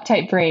rigid,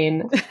 uptight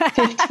brain,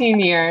 15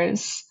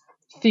 years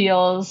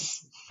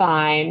feels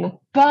fine.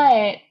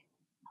 But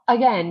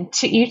again,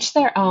 to each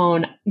their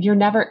own. You're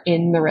never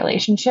in the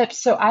relationship.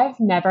 So I've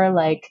never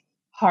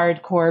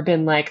hardcore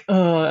been like,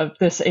 oh,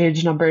 this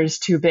age number is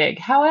too big.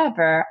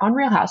 However, on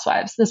Real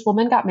Housewives, this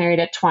woman got married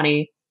at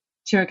 20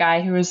 to a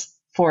guy who was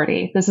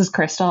 40. This is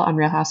Crystal on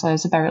Real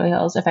Housewives of Beverly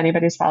Hills. If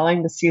anybody's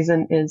following, this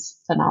season is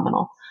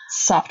phenomenal.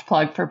 Soft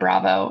plug for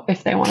Bravo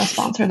if they want to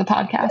sponsor the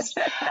podcast.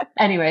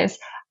 Anyways,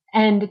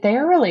 and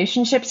their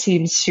relationship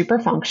seems super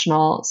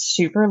functional,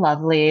 super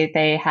lovely.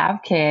 They have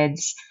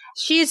kids.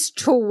 She's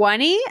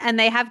 20 and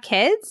they have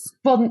kids?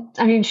 Well,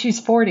 I mean, she's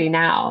 40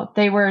 now.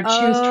 She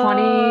was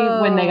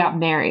 20 when they got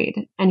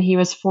married and he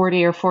was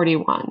 40 or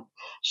 41.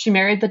 She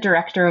married the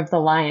director of The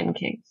Lion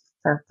King,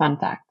 for fun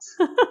facts.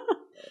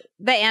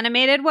 The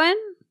animated one?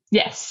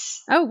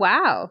 Yes. Oh,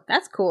 wow.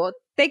 That's cool.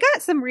 They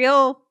got some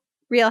real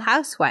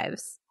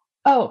housewives.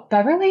 Oh,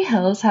 Beverly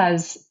Hills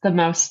has the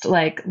most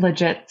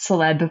legit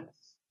celeb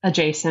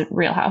adjacent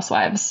Real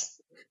Housewives.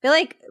 I feel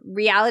like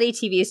reality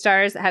TV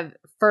stars have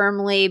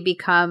firmly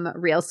become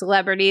real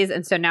celebrities.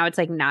 And so now it's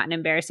not an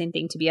embarrassing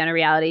thing to be on a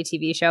reality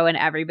TV show and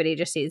everybody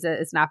just sees it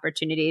as an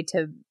opportunity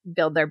to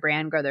build their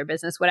brand, grow their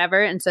business,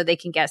 whatever. And so they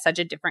can get such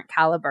a different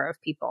caliber of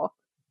people.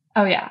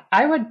 Oh, yeah.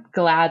 I would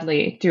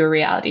gladly do a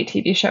reality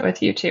TV show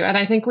with you too. And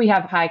I think we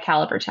have high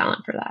caliber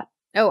talent for that.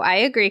 Oh, I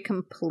agree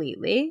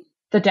completely.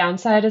 The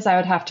downside is I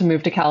would have to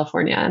move to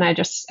California and I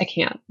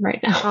can't right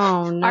now.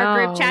 Oh, no.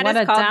 Our group chat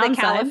is called downside. the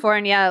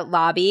California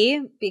Lobby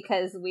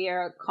because we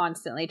are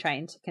constantly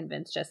trying to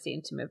convince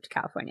Justine to move to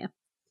California.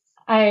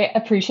 I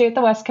appreciate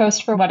the West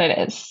Coast for what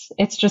it is.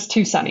 It's just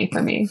too sunny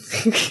for me.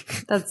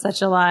 That's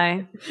such a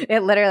lie.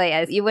 It literally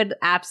is. You would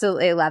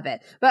absolutely love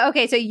it. But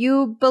okay, so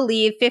you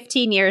believe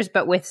 15 years,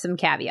 but with some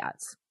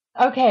caveats.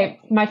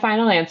 Okay, my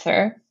final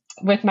answer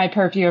with my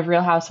purview of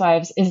Real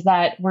Housewives is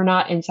that we're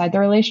not inside the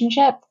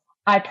relationship.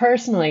 I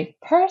personally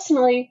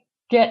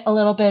get a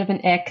little bit of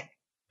an ick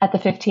at the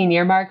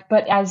 15-year mark,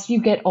 but as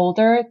you get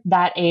older,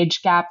 that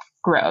age gap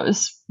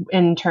grows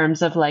in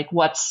terms of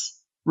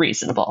what's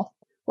reasonable.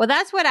 Well,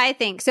 that's what I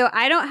think. So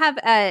I don't have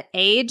an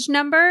age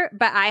number,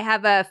 but I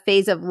have a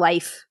phase of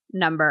life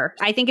number.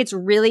 I think it's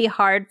really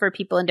hard for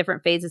people in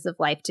different phases of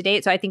life to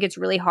date. So I think it's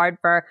really hard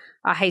for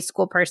a high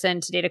school person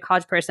to date a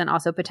college person,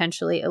 also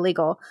potentially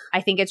illegal.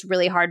 I think it's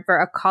really hard for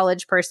a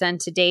college person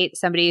to date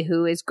somebody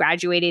who is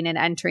graduating and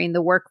entering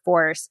the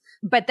workforce.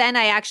 But then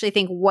I actually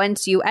think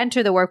once you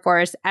enter the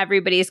workforce,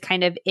 everybody's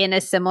kind of in a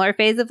similar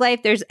phase of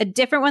life. There's a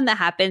different one that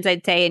happens,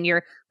 I'd say, in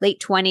your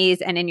late 20s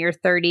and in your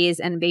 30s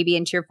and maybe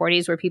into your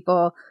 40s, where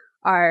people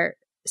are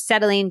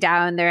settling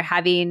down, they're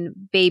having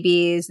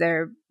babies,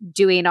 they're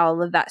doing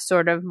all of that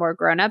sort of more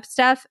grown-up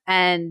stuff.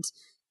 And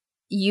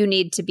you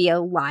need to be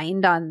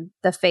aligned on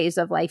the phase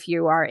of life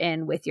you are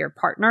in with your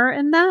partner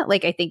in that.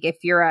 Like, I think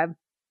if you're a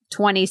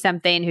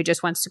 20-something who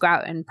just wants to go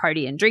out and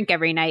party and drink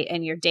every night,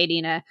 and you're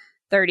dating a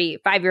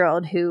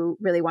 35-year-old who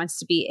really wants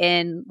to be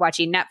in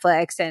watching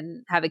Netflix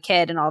and have a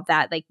kid and all of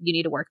that, like, you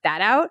need to work that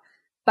out.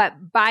 But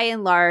by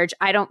and large,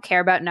 I don't care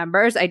about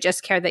numbers. I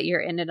just care that you're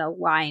in an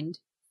aligned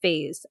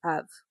phase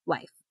of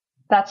life.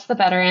 That's the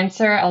better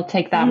answer. I'll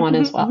take that one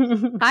as well.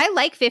 I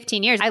like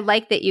 15 years. I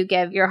like that you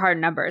give your hard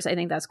numbers. I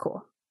think that's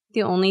cool.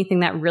 The only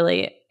thing that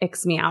really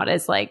icks me out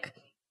is like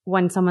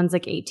when someone's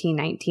like 18,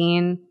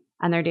 19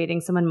 and they're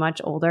dating someone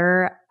much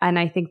older. And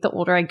I think the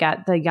older I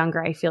get, the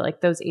younger I feel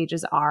like those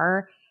ages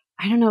are.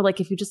 I don't know, like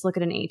if you just look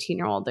at an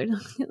 18-year-old, they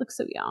look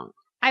so young.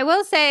 I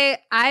will say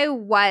I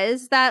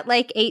was that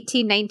like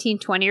 18, 19,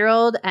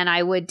 20-year-old, and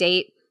I would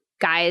date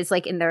guys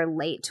like in their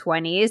late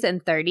 20s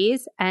and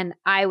 30s. And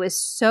I was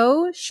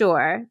so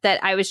sure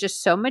that I was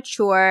just so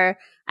mature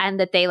and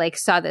that they like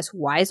saw this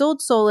wise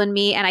old soul in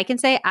me. And I can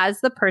say,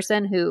 as the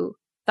person who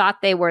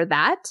thought they were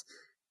that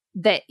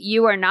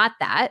you are not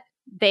that.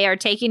 They are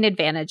taking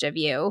advantage of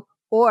you,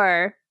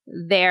 or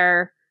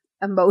they're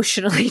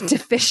emotionally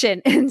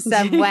deficient in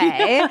some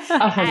way.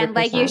 100%. And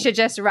like, you should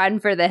just run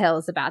for the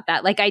hills about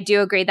that. Like, I do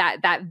agree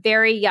that that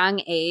very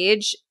young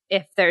age,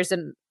 if there's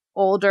an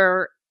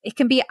older, it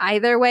can be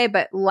either way,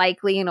 but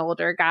likely an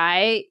older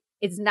guy,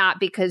 it's not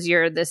because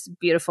you're this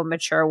beautiful,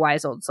 mature,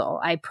 wise old soul.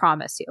 I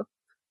promise you.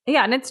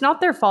 Yeah, and it's not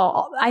their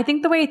fault. I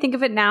think the way I think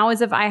of it now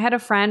is if I had a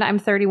friend, I'm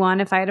 31,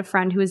 if I had a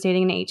friend who was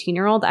dating an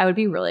 18-year-old, I would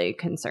be really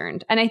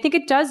concerned. And I think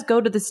it does go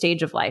to the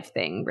stage of life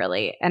thing,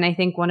 really. And I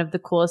think one of the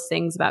coolest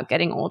things about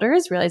getting older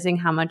is realizing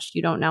how much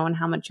you don't know and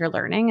how much you're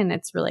learning. And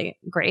it's really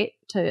great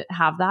to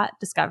have that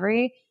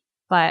discovery.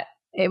 But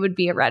it would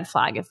be a red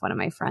flag if one of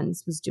my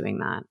friends was doing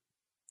that.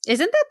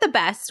 Isn't that the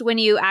best when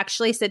you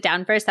actually sit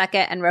down for a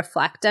second and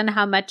reflect on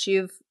how much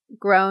you've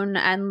grown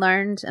and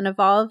learned and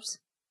evolved?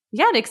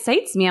 Yeah, it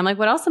excites me. I'm like,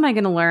 what else am I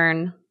going to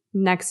learn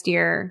next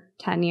year,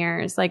 10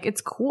 years? Like, it's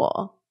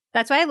cool.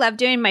 That's why I love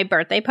doing my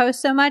birthday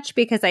post so much,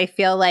 because I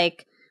feel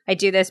like I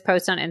do this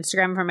post on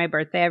Instagram for my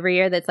birthday every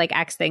year that's like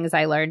X things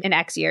I learned in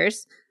X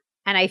years.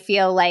 And I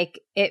feel like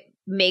it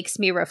makes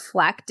me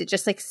reflect, it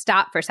just like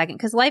stop for a second,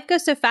 because life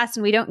goes so fast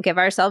and we don't give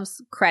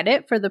ourselves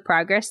credit for the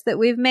progress that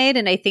we've made.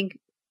 And I think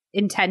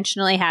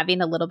intentionally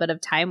having a little bit of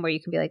time where you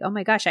can be like, oh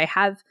my gosh, I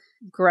have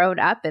grown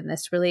up in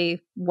this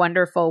really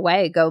wonderful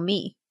way. Go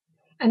me.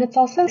 And it's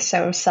also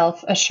so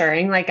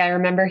self-assuring. Like, I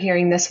remember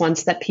hearing this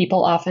once, that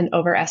people often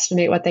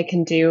overestimate what they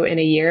can do in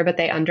a year, but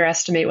they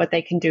underestimate what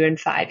they can do in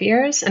 5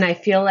 years. And I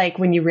feel like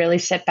when you really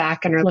sit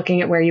back and are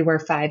looking at where you were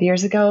 5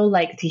 years ago,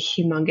 like the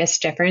humongous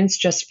difference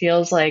just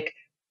feels like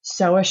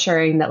so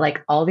assuring that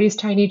like all these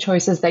tiny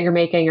choices that you're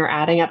making are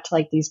adding up to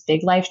like these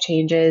big life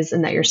changes,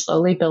 and that you're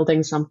slowly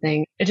building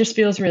something. It just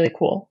feels really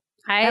cool.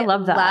 I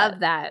love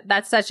that.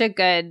 That's such a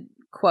good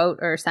quote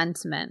or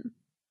sentiment.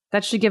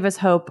 That should give us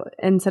hope.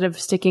 Instead of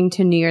sticking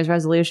to New Year's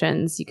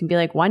resolutions, you can be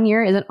like, 1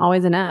 year isn't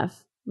always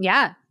enough.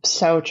 Yeah.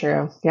 So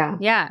true. Yeah.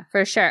 Yeah,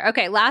 for sure.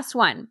 Okay, last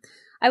one.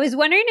 I was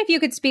wondering if you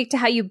could speak to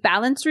how you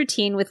balance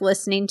routine with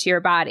listening to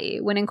your body.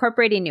 When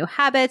incorporating new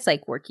habits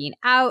like working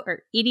out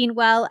or eating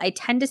well, I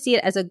tend to see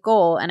it as a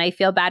goal, and I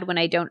feel bad when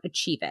I don't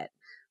achieve it.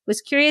 Was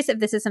curious if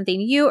this is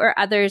something you or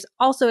others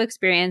also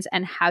experience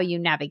and how you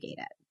navigate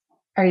it.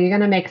 Are you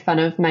going to make fun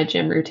of my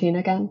gym routine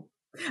again?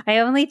 I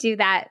only do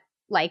that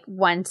like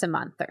once a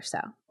month or so.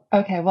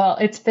 Okay, well,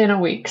 it's been a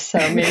week, so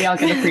maybe I'll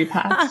get a free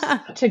pass.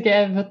 To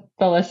give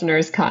the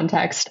listeners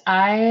context,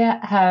 I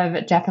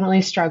have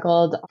definitely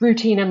struggled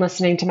routine and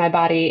listening to my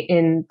body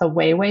in the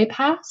way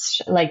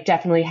past. Like,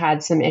 definitely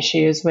had some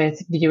issues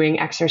with viewing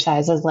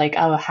exercise as like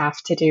a have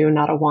to do,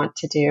 not a want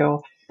to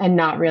do, and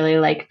not really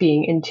like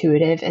being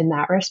intuitive in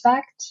that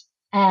respect.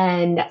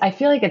 And I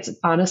feel like it's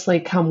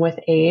honestly come with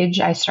age.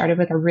 I started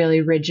with a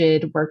really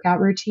rigid workout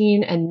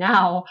routine, and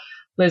now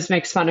Liz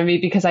makes fun of me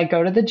because I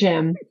go to the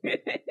gym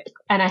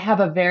and I have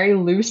a very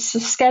loose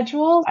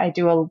schedule. I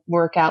do a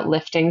workout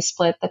lifting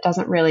split that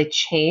doesn't really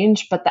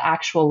change, but the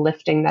actual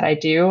lifting that I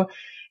do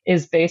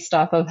is based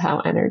off of how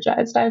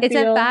energized I It's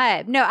feel. a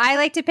vibe. No, I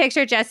like to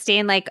picture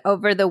Justine like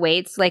over the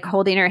weights, like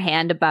holding her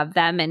hand above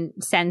them and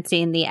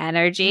sensing the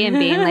energy and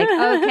being like,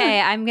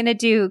 okay, I'm going to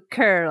do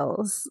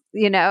curls,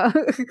 you know?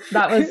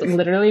 That was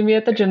literally me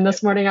at the gym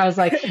this morning. I was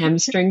like,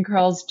 hamstring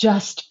curls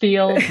just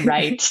feel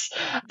right.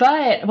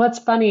 But what's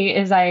funny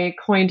is I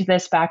coined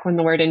this back when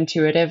the word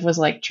intuitive was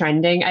like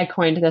trending. I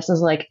coined this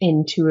as like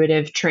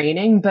intuitive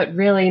training, but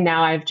really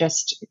now I've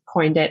just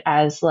coined it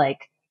as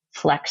like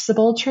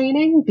flexible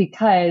training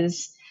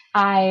because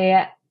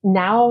I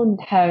now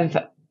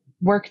have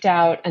worked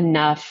out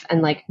enough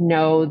and like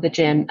know the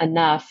gym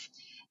enough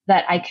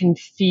that I can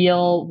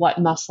feel what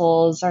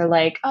muscles are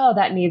like, oh,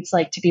 that needs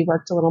like to be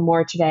worked a little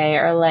more today.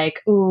 Or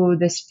like, ooh,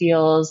 this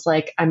feels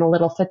like I'm a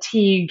little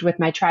fatigued with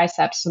my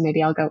triceps. So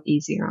maybe I'll go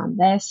easier on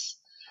this.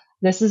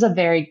 This is a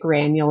very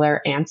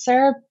granular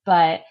answer,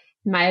 but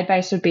my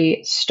advice would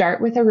be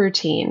start with a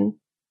routine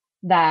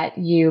that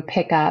you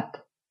pick up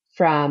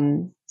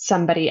from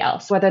somebody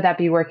else, whether that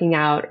be working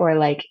out or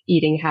like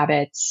eating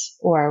habits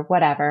or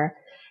whatever.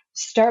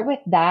 Start with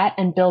that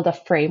and build a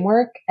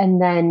framework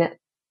and then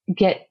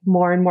get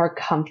more and more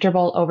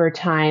comfortable over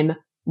time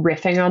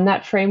riffing on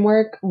that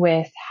framework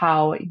with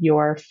how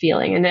you're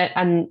feeling.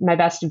 And my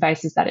best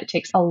advice is that it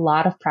takes a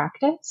lot of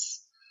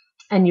practice.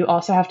 And you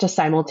also have to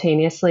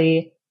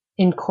simultaneously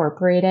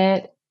incorporate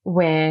it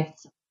with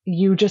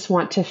you just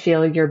want to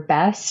feel your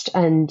best.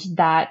 And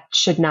that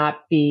should not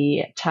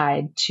be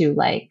tied to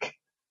like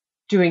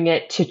doing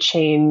it to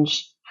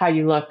change how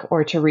you look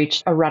or to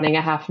reach running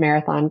a half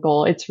marathon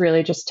goal. It's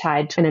really just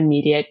tied to an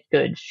immediate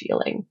good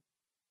feeling,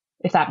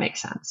 if that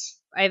makes sense.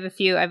 I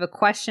have a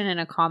question and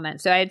a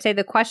comment. So I'd say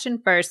the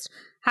question first,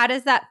 how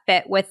does that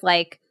fit with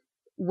like,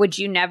 would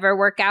you never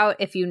work out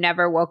if you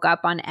never woke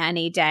up on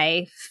any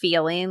day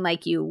feeling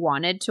like you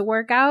wanted to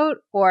work out?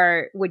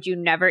 Or would you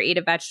never eat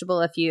a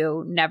vegetable if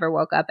you never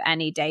woke up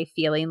any day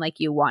feeling like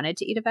you wanted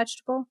to eat a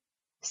vegetable?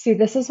 See,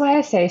 this is why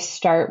I say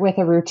start with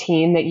a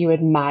routine that you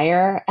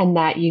admire and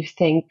that you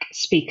think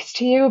speaks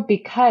to you,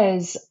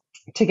 because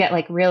to get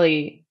like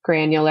really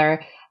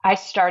granular, I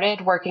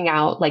started working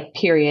out like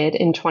period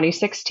in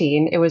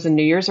 2016. It was a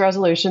New Year's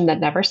resolution that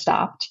never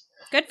stopped.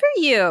 Good for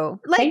you.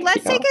 Like,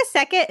 let's take a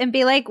second and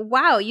be like,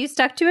 wow, you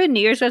stuck to a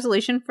New Year's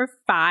resolution for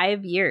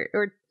 5 years.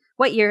 Or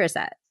what year is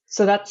that?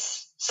 So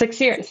that's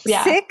 6 years.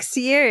 Yeah. 6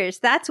 years.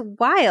 That's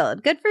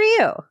wild. Good for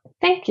you.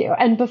 Thank you.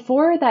 And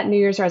before that New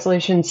Year's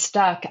resolution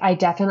stuck, I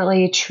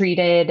definitely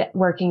treated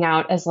working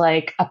out as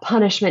like a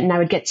punishment, and I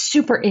would get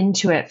super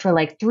into it for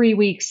like 3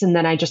 weeks. And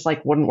then I just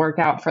like wouldn't work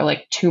out for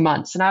like 2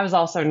 months. And I was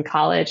also in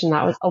college, and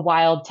that was a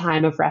wild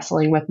time of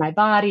wrestling with my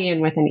body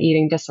and with an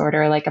eating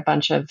disorder, like a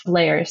bunch of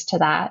layers to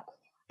that.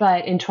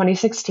 But in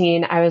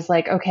 2016, I was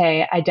like,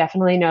 okay, I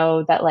definitely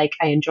know that like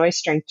I enjoy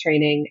strength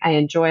training. I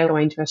enjoy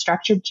going to a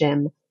structured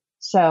gym.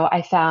 So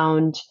I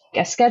found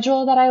a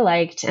schedule that I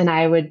liked, and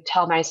I would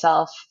tell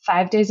myself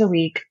 5 days a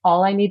week,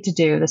 all I need to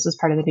do, this was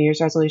part of the New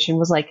Year's resolution,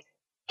 was like,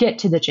 get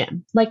to the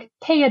gym, like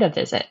pay it a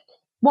visit,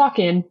 walk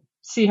in,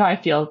 see how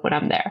I feel when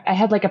I'm there. I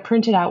had like a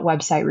printed out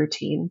website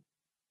routine,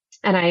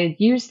 and I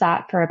used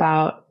that for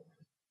about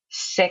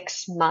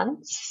 6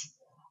 months.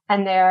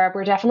 And there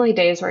were definitely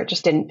days where it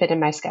just didn't fit in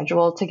my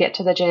schedule to get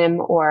to the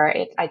gym, or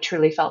I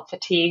truly felt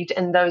fatigued.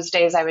 And those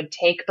days I would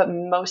take, but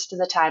most of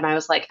the time I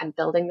was like, I'm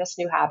building this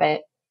new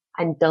habit.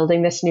 I'm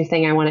building this new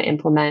thing I want to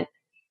implement.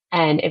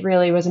 And it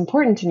really was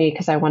important to me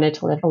because I wanted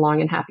to live a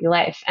long and happy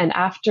life. And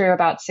after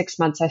about 6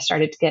 months, I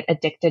started to get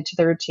addicted to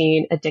the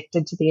routine,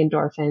 addicted to the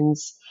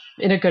endorphins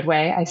in a good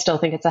way. I still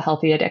think it's a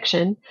healthy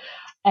addiction.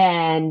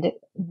 And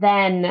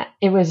then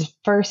it was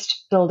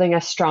first building a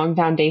strong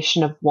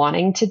foundation of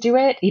wanting to do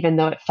it, even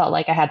though it felt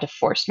like I had to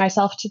force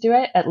myself to do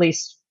it. At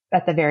least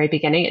at the very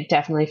beginning, it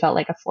definitely felt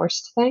like a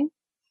forced thing.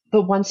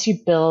 But once you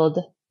build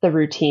the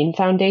routine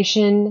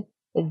foundation,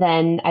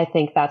 then I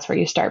think that's where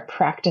you start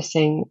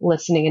practicing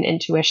listening and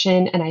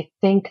intuition. And I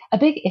think a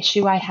big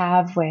issue I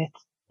have with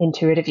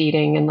intuitive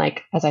eating and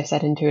like, as I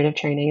said, intuitive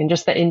training and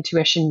just the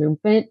intuition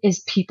movement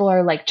is people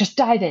are like, just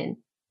dive in.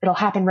 It'll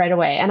happen right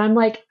away. And I'm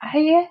like,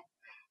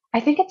 I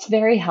think it's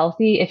very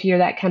healthy if you're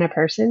that kind of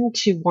person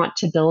to want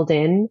to build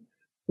in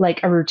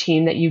like a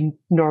routine that you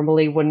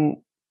normally wouldn't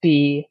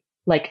be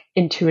like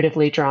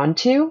intuitively drawn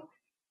to,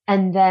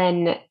 and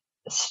then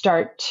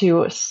start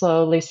to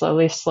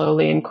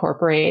slowly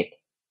incorporate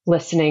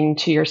listening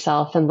to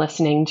yourself and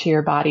listening to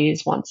your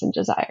body's wants and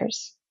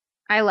desires.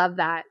 I love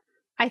that.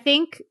 I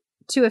think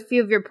to a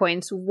few of your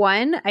points,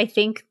 one, I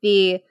think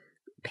the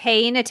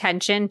paying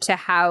attention to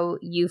how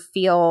you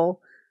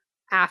feel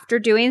after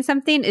doing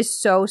something is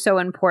so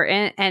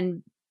important,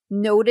 and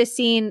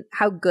noticing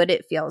how good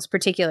it feels,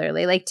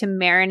 particularly like to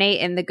marinate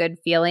in the good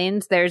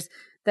feelings. There's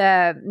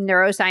the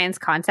neuroscience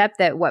concept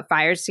that what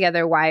fires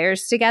together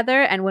wires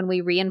together. And when we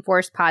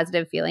reinforce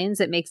positive feelings,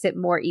 it makes it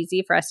more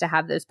easy for us to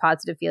have those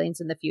positive feelings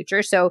in the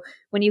future. So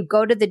when you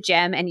go to the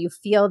gym and you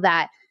feel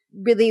that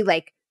really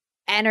like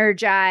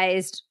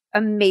energized,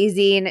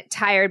 amazing,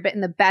 tired, but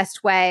in the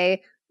best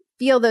way,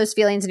 feel those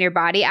feelings in your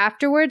body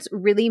afterwards,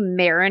 really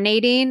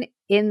marinating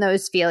in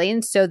those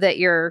feelings so that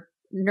you're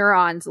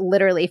neurons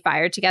literally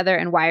fire together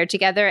and wire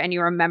together, and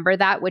you remember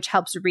that, which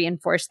helps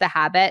reinforce the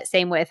habit.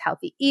 Same with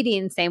healthy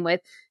eating, same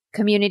with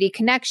community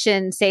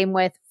connection, same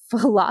with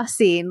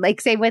flossing,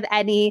 like same with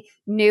any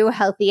new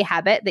healthy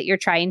habit that you're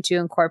trying to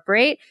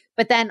incorporate.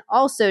 But then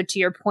also, to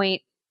your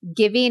point,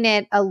 giving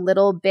it a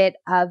little bit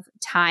of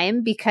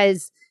time,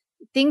 because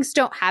things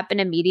don't happen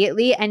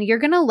immediately, and you're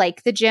going to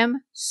like the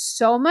gym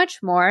so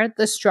much more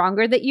the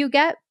stronger that you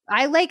get.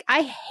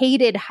 I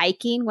hated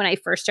hiking when I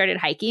first started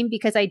hiking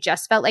because I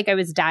just felt like I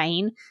was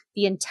dying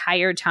the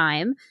entire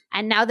time.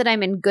 And now that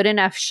I'm in good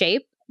enough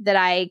shape that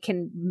I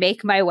can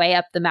make my way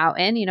up the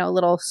mountain, a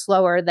little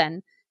slower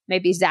than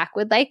maybe Zach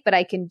would like, but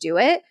I can do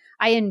it.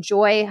 I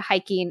enjoy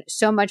hiking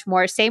so much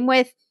more. Same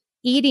with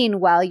eating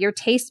well. Your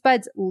taste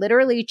buds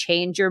literally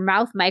change. Your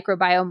mouth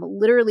microbiome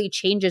literally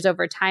changes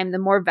over time. The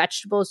more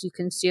vegetables you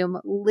consume,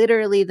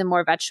 literally the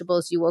more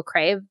vegetables you will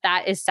crave.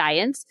 That is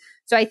science.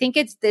 So I think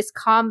it's this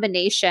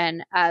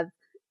combination of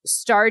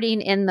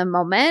starting in the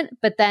moment,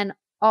 but then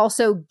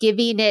also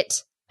giving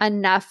it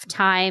enough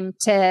time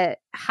to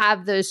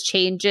have those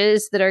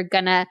changes that are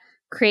going to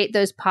create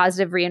those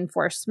positive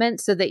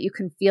reinforcements so that you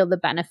can feel the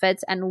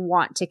benefits and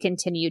want to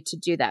continue to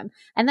do them.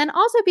 And then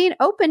also being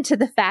open to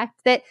the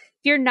fact that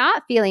if you're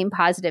not feeling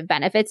positive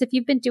benefits, if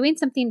you've been doing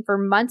something for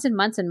months and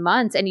months and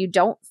months and you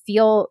don't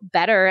feel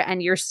better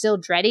and you're still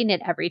dreading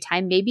it every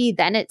time, maybe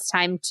then it's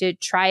time to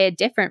try a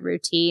different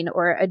routine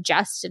or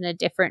adjust in a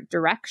different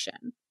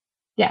direction.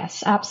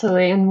 Yes,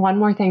 absolutely. And one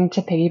more thing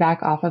to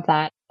piggyback off of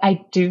that.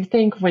 I do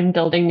think when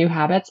building new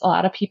habits, a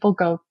lot of people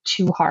go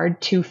too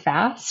hard, too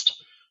fast,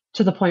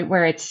 to the point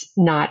where it's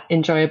not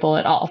enjoyable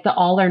at all. The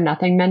all or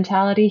nothing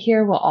mentality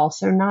here will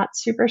also not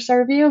super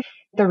serve you.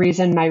 The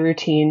reason my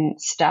routine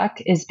stuck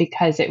is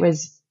because it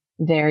was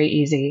very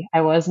easy.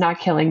 I was not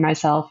killing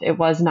myself. It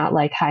was not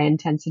like high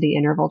intensity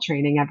interval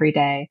training every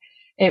day.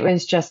 It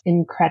was just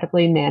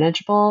incredibly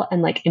manageable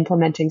and like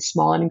implementing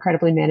small and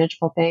incredibly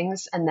manageable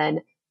things and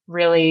then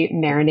really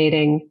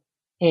marinating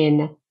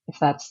in, if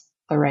that's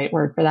the right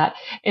word for that,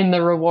 in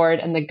the reward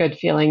and the good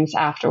feelings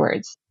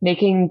afterwards,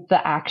 making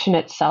the action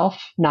itself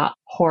not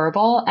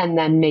horrible and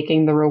then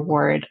making the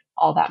reward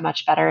all that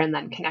much better and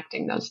then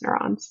connecting those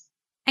neurons.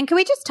 And can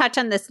we just touch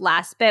on this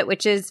last bit,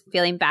 which is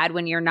feeling bad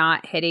when you're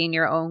not hitting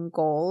your own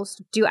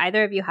goals? Do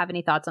either of you have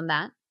any thoughts on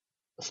that?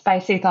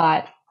 Spicy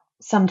thought.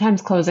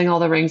 Sometimes closing all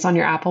the rings on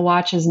your Apple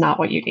Watch is not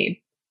what you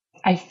need.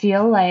 I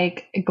feel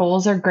like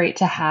goals are great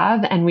to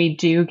have, and we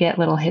do get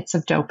little hits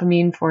of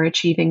dopamine for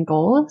achieving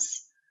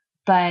goals.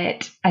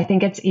 But I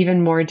think it's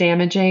even more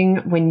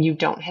damaging when you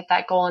don't hit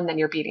that goal and then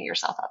you're beating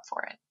yourself up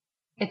for it.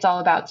 It's all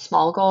about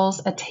small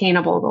goals,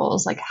 attainable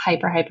goals, like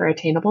hyper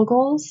attainable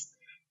goals.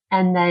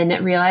 And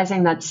then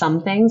realizing that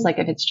some things, like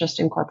if it's just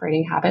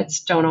incorporating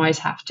habits, don't always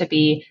have to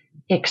be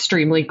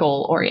extremely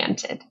goal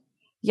oriented.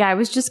 Yeah, I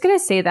was just going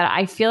to say that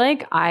I feel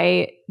like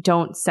I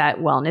don't set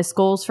wellness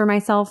goals for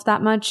myself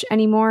that much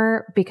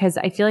anymore, because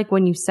I feel like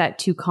when you set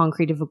too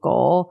concrete of a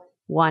goal,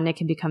 one, it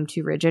can become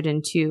too rigid,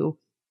 and two,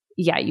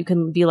 yeah, you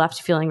can be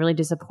left feeling really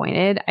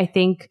disappointed. I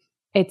think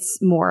it's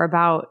more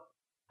about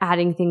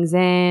adding things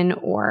in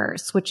or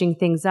switching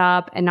things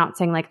up and not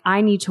saying like,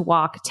 I need to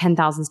walk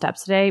 10,000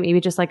 steps today. Maybe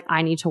just like,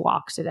 I need to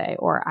walk today,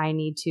 or I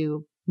need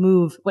to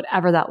move,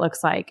 whatever that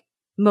looks like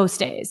most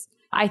days.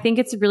 I think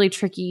it's really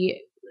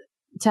tricky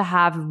to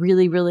have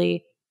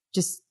really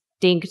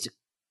distinct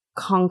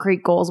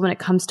concrete goals when it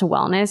comes to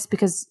wellness,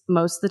 because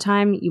most of the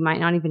time you might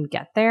not even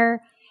get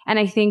there. And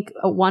I think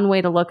one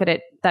way to look at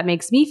it that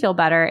makes me feel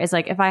better is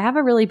like, if I have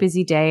a really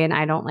busy day and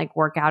I don't like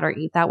work out or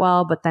eat that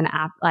well, but then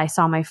I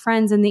saw my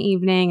friends in the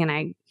evening and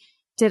I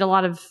did a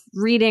lot of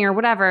reading or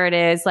whatever it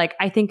is, like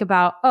I think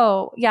about,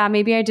 oh yeah,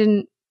 maybe I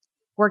didn't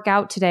work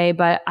out today,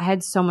 but I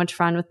had so much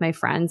fun with my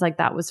friends. Like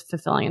that was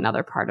fulfilling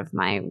another part of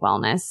my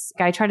wellness.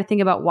 I try to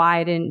think about why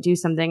I didn't do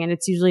something. And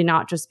it's usually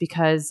not just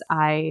because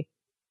I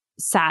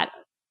sat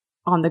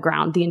on the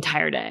ground the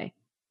entire day.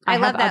 I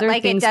love that.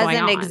 Like it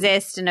doesn't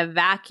exist in a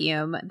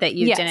vacuum that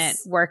you didn't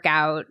work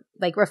out,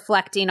 like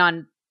reflecting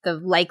on the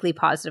likely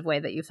positive way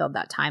that you filled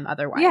that time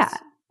otherwise. Yeah.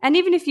 And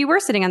even if you were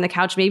sitting on the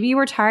couch, maybe you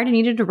were tired and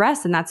needed to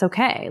rest, and that's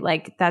okay.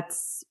 Like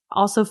that's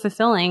also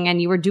fulfilling,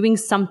 and you were doing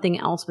something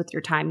else with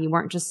your time. You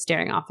weren't just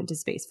staring off into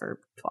space for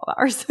 12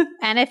 hours.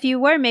 And if you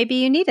were, maybe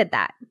you needed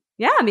that.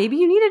 Yeah, maybe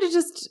you needed to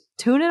just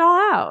tune it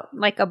all out.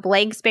 Like a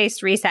blank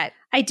space reset.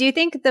 I do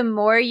think the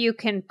more you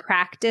can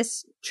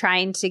practice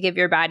trying to give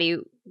your body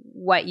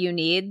what you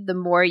need, the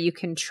more you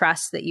can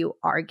trust that you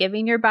are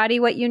giving your body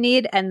what you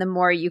need, and the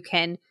more you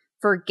can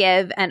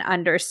forgive and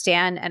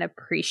understand and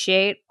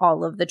appreciate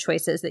all of the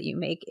choices that you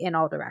make in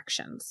all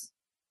directions.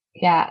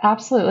 Yeah,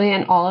 absolutely.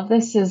 And all of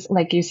this is,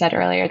 like you said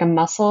earlier, the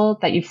muscle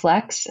that you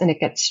flex and it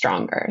gets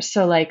stronger.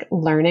 So like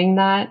learning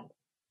that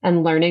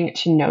and learning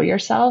to know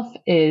yourself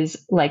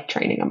is like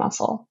training a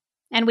muscle.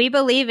 And we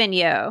believe in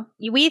you.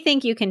 We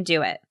think you can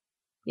do it.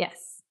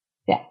 Yes.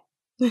 Yeah.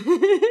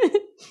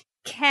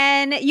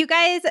 Can you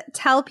guys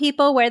tell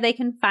people where they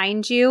can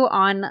find you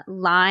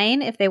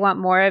online if they want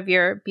more of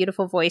your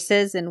beautiful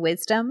voices and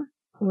wisdom?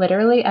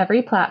 literally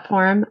every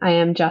platform. I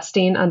am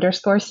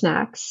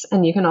Justine_snacks.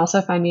 And you can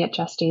also find me at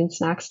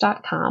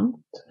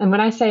justinesnacks.com. And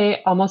when I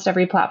say almost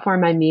every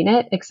platform, I mean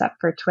it, except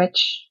for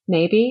Twitch,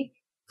 maybe.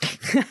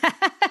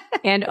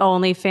 And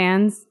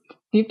OnlyFans.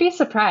 You'd be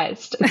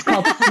surprised. It's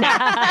called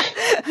Snacks.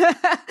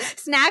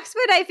 Snacks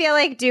would, I feel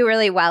like, do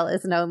really well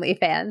as an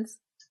OnlyFans.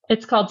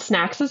 It's called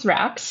Snacks is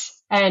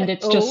Racks. And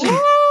it's just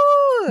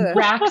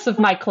racks of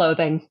my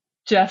clothing.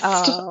 Just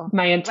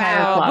my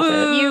entire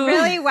closet. You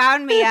really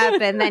wound me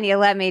up and then you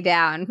let me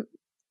down.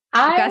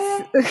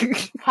 I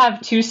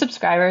have 2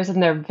 subscribers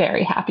and they're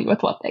very happy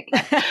with what they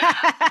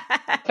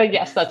get. But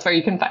yes, that's where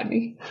you can find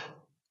me.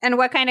 And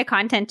what kind of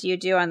content do you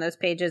do on those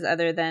pages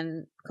other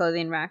than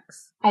clothing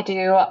racks? I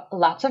do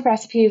lots of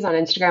recipes on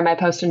Instagram. I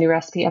post a new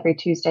recipe every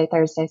Tuesday,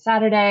 Thursday,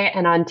 Saturday.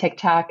 And on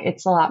TikTok,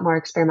 it's a lot more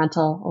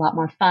experimental, a lot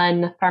more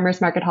fun. Farmers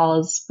market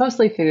hauls,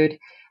 mostly food,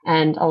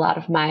 and a lot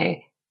of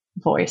my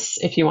voice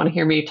if you want to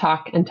hear me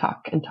talk and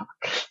talk and talk.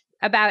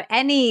 About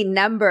any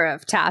number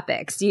of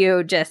topics.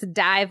 You just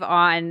dive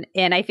on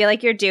in. I feel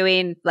like you're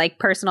doing like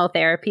personal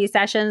therapy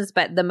sessions,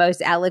 but the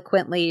most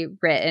eloquently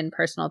written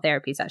personal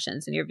therapy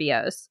sessions in your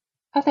VOs.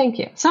 Oh, thank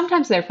you.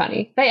 Sometimes they're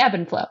funny. They ebb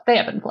and flow.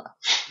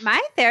 My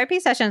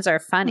therapy sessions are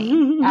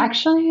funny.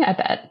 Actually, I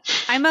bet.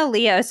 I'm a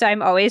Leo, so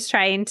I'm always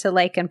trying to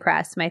like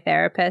impress my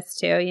therapist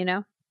too, you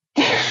know?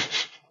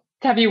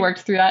 Have you worked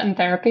through that in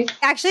therapy?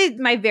 Actually,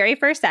 my very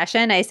first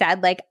session, I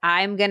said, like,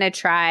 I'm going to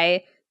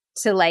try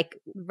to like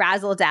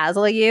razzle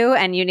dazzle you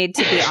and you need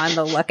to be on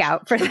the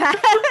lookout for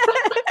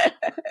that.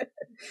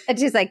 And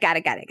she's like, got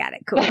it.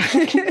 Cool.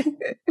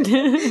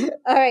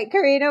 All right,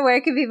 Karina, where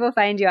can people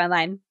find you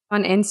online?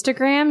 On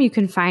Instagram, you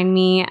can find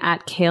me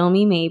at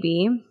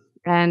KaleMeMaybe.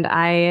 And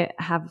I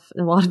have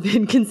a lot of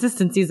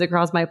inconsistencies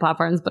across my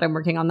platforms, but I'm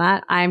working on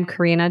that. I'm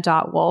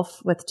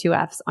Karina.Wolf with 2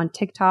 Fs on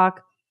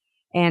TikTok.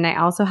 And I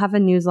also have a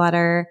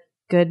newsletter,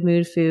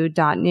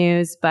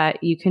 goodmoodfood.news,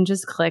 but you can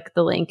just click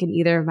the link in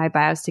either of my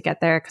bios to get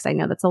there because I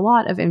know that's a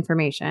lot of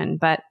information.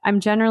 But I'm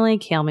generally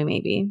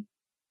KaleMeMaybe.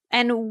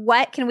 And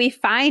what can we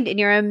find in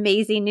your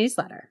amazing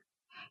newsletter?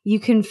 You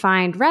can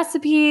find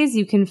recipes.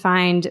 You can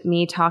find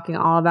me talking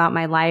all about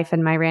my life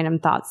and my random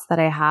thoughts that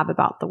I have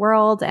about the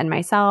world and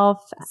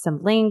myself,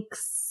 some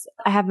links.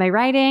 I have my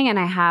writing and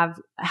I have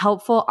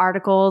helpful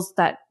articles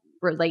that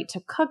relate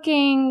to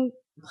cooking,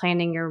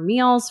 planning your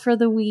meals for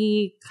the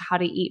week, how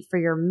to eat for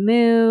your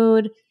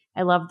mood.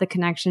 I love the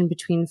connection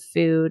between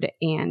food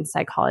and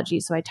psychology.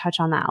 So I touch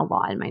on that a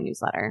lot in my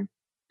newsletter.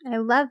 I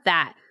love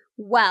that.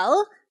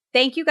 Well,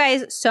 thank you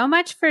guys so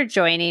much for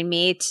joining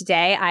me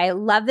today. I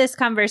love this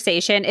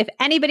conversation. If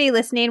anybody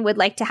listening would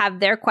like to have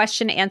their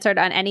question answered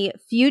on any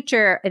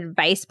future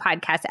advice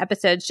podcast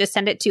episodes, just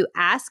send it to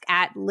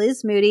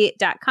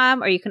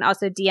ask@lizmoody.com, or you can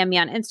also DM me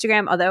on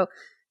Instagram, although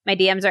my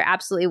DMs are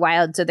absolutely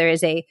wild, so there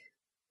is a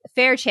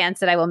fair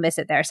chance that I will miss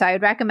it there. So I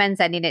would recommend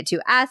sending it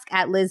to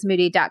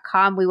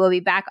ask@lizmoody.com. We will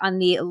be back on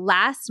the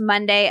last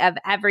Monday of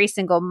every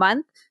single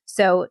month.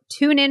 So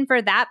tune in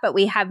for that. But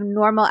we have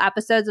normal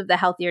episodes of the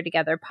Healthier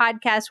Together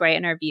podcast where I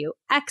interview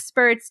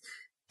experts,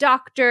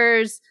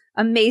 doctors,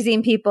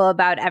 amazing people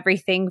about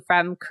everything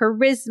from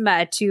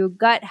charisma to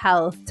gut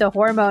health to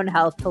hormone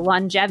health to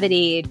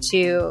longevity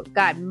to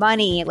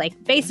money,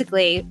 like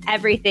basically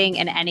everything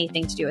and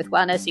anything to do with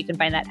wellness. You can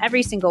find that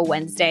every single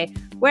Wednesday,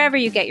 wherever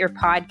you get your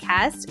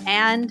podcast.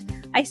 And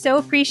I so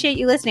appreciate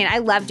you listening. I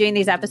love doing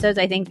these episodes.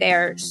 I think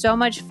they're so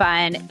much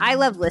fun. I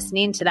love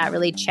listening to that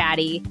really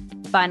chatty,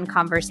 fun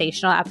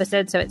conversational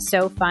episode. So it's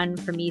so fun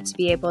for me to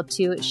be able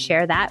to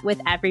share that with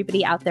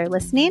everybody out there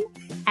listening.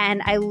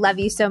 And I love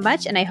you so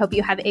much. And I hope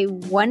you have a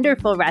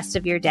wonderful rest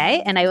of your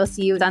day. And I will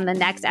see you on the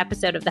next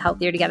episode of the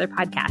Healthier Together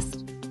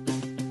podcast.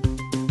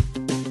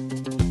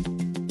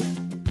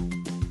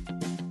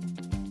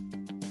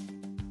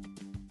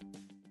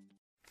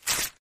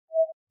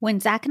 When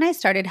Zach and I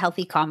started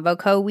Healthy Convo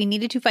Co., we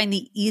needed to find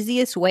the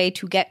easiest way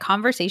to get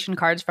conversation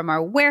cards from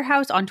our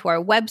warehouse onto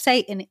our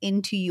website and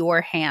into your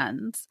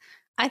hands.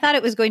 I thought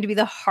it was going to be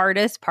the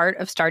hardest part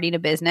of starting a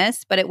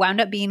business, but it wound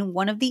up being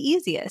one of the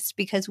easiest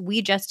because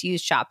we just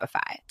use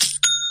Shopify.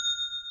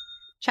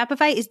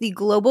 Shopify is the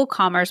global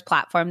commerce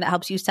platform that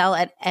helps you sell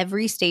at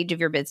every stage of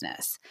your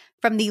business.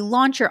 From the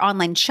launch your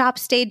online shop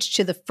stage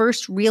to the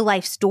first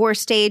real-life store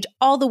stage,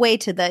 all the way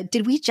to the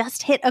did we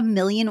just hit 1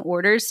 million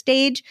orders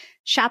stage,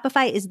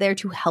 Shopify is there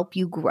to help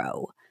you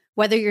grow.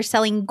 Whether you're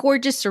selling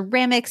gorgeous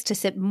ceramics to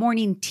sip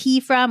morning tea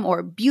from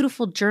or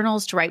beautiful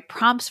journals to write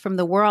prompts from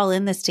the We're All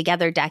In This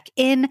Together deck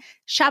in,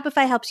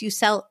 Shopify helps you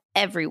sell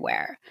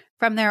everywhere.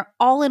 From their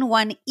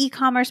all-in-one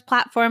e-commerce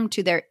platform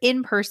to their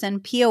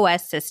in-person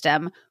POS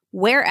system,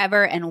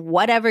 wherever and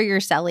whatever you're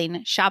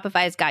selling,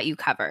 Shopify's got you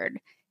covered.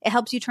 It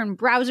helps you turn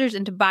browsers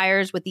into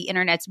buyers with the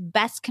internet's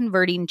best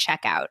converting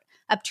checkout,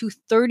 up to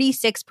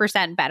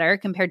 36% better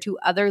compared to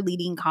other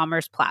leading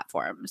commerce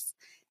platforms.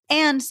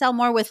 And sell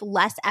more with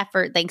less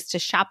effort thanks to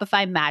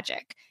Shopify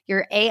Magic,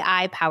 your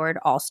AI-powered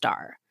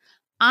all-star.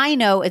 I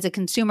know as a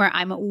consumer,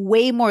 I'm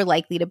way more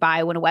likely to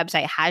buy when a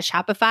website has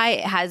Shopify.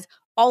 It has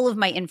all of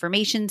my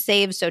information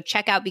saved, so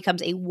checkout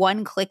becomes a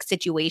one-click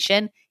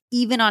situation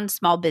even on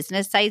small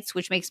business sites,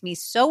 which makes me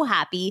so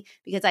happy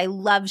because I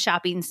love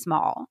shopping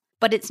small.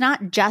 But it's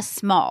not just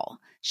small.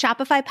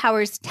 Shopify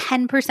powers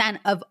 10%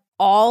 of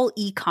all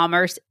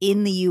e-commerce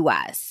in the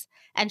US.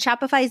 And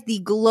Shopify is the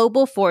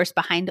global force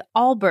behind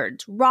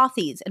Allbirds,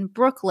 Rothy's, and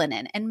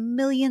Brooklinen, and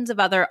millions of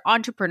other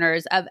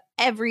entrepreneurs of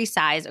every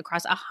size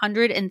across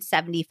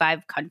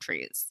 175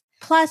 countries.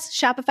 Plus,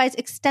 Shopify's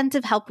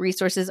extensive help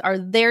resources are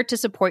there to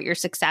support your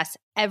success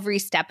every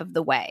step of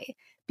the way,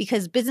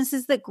 because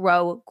businesses that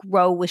grow,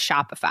 grow with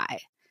Shopify.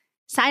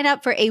 Sign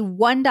up for a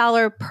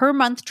 $1 per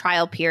month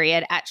trial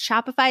period at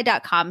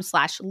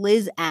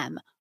shopify.com/LizM,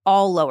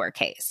 all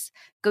lowercase.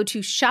 Go to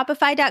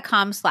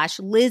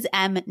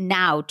shopify.com/LizM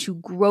now to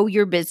grow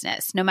your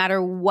business, no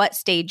matter what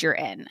stage you're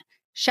in.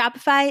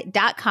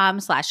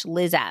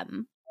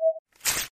 Shopify.com/LizM.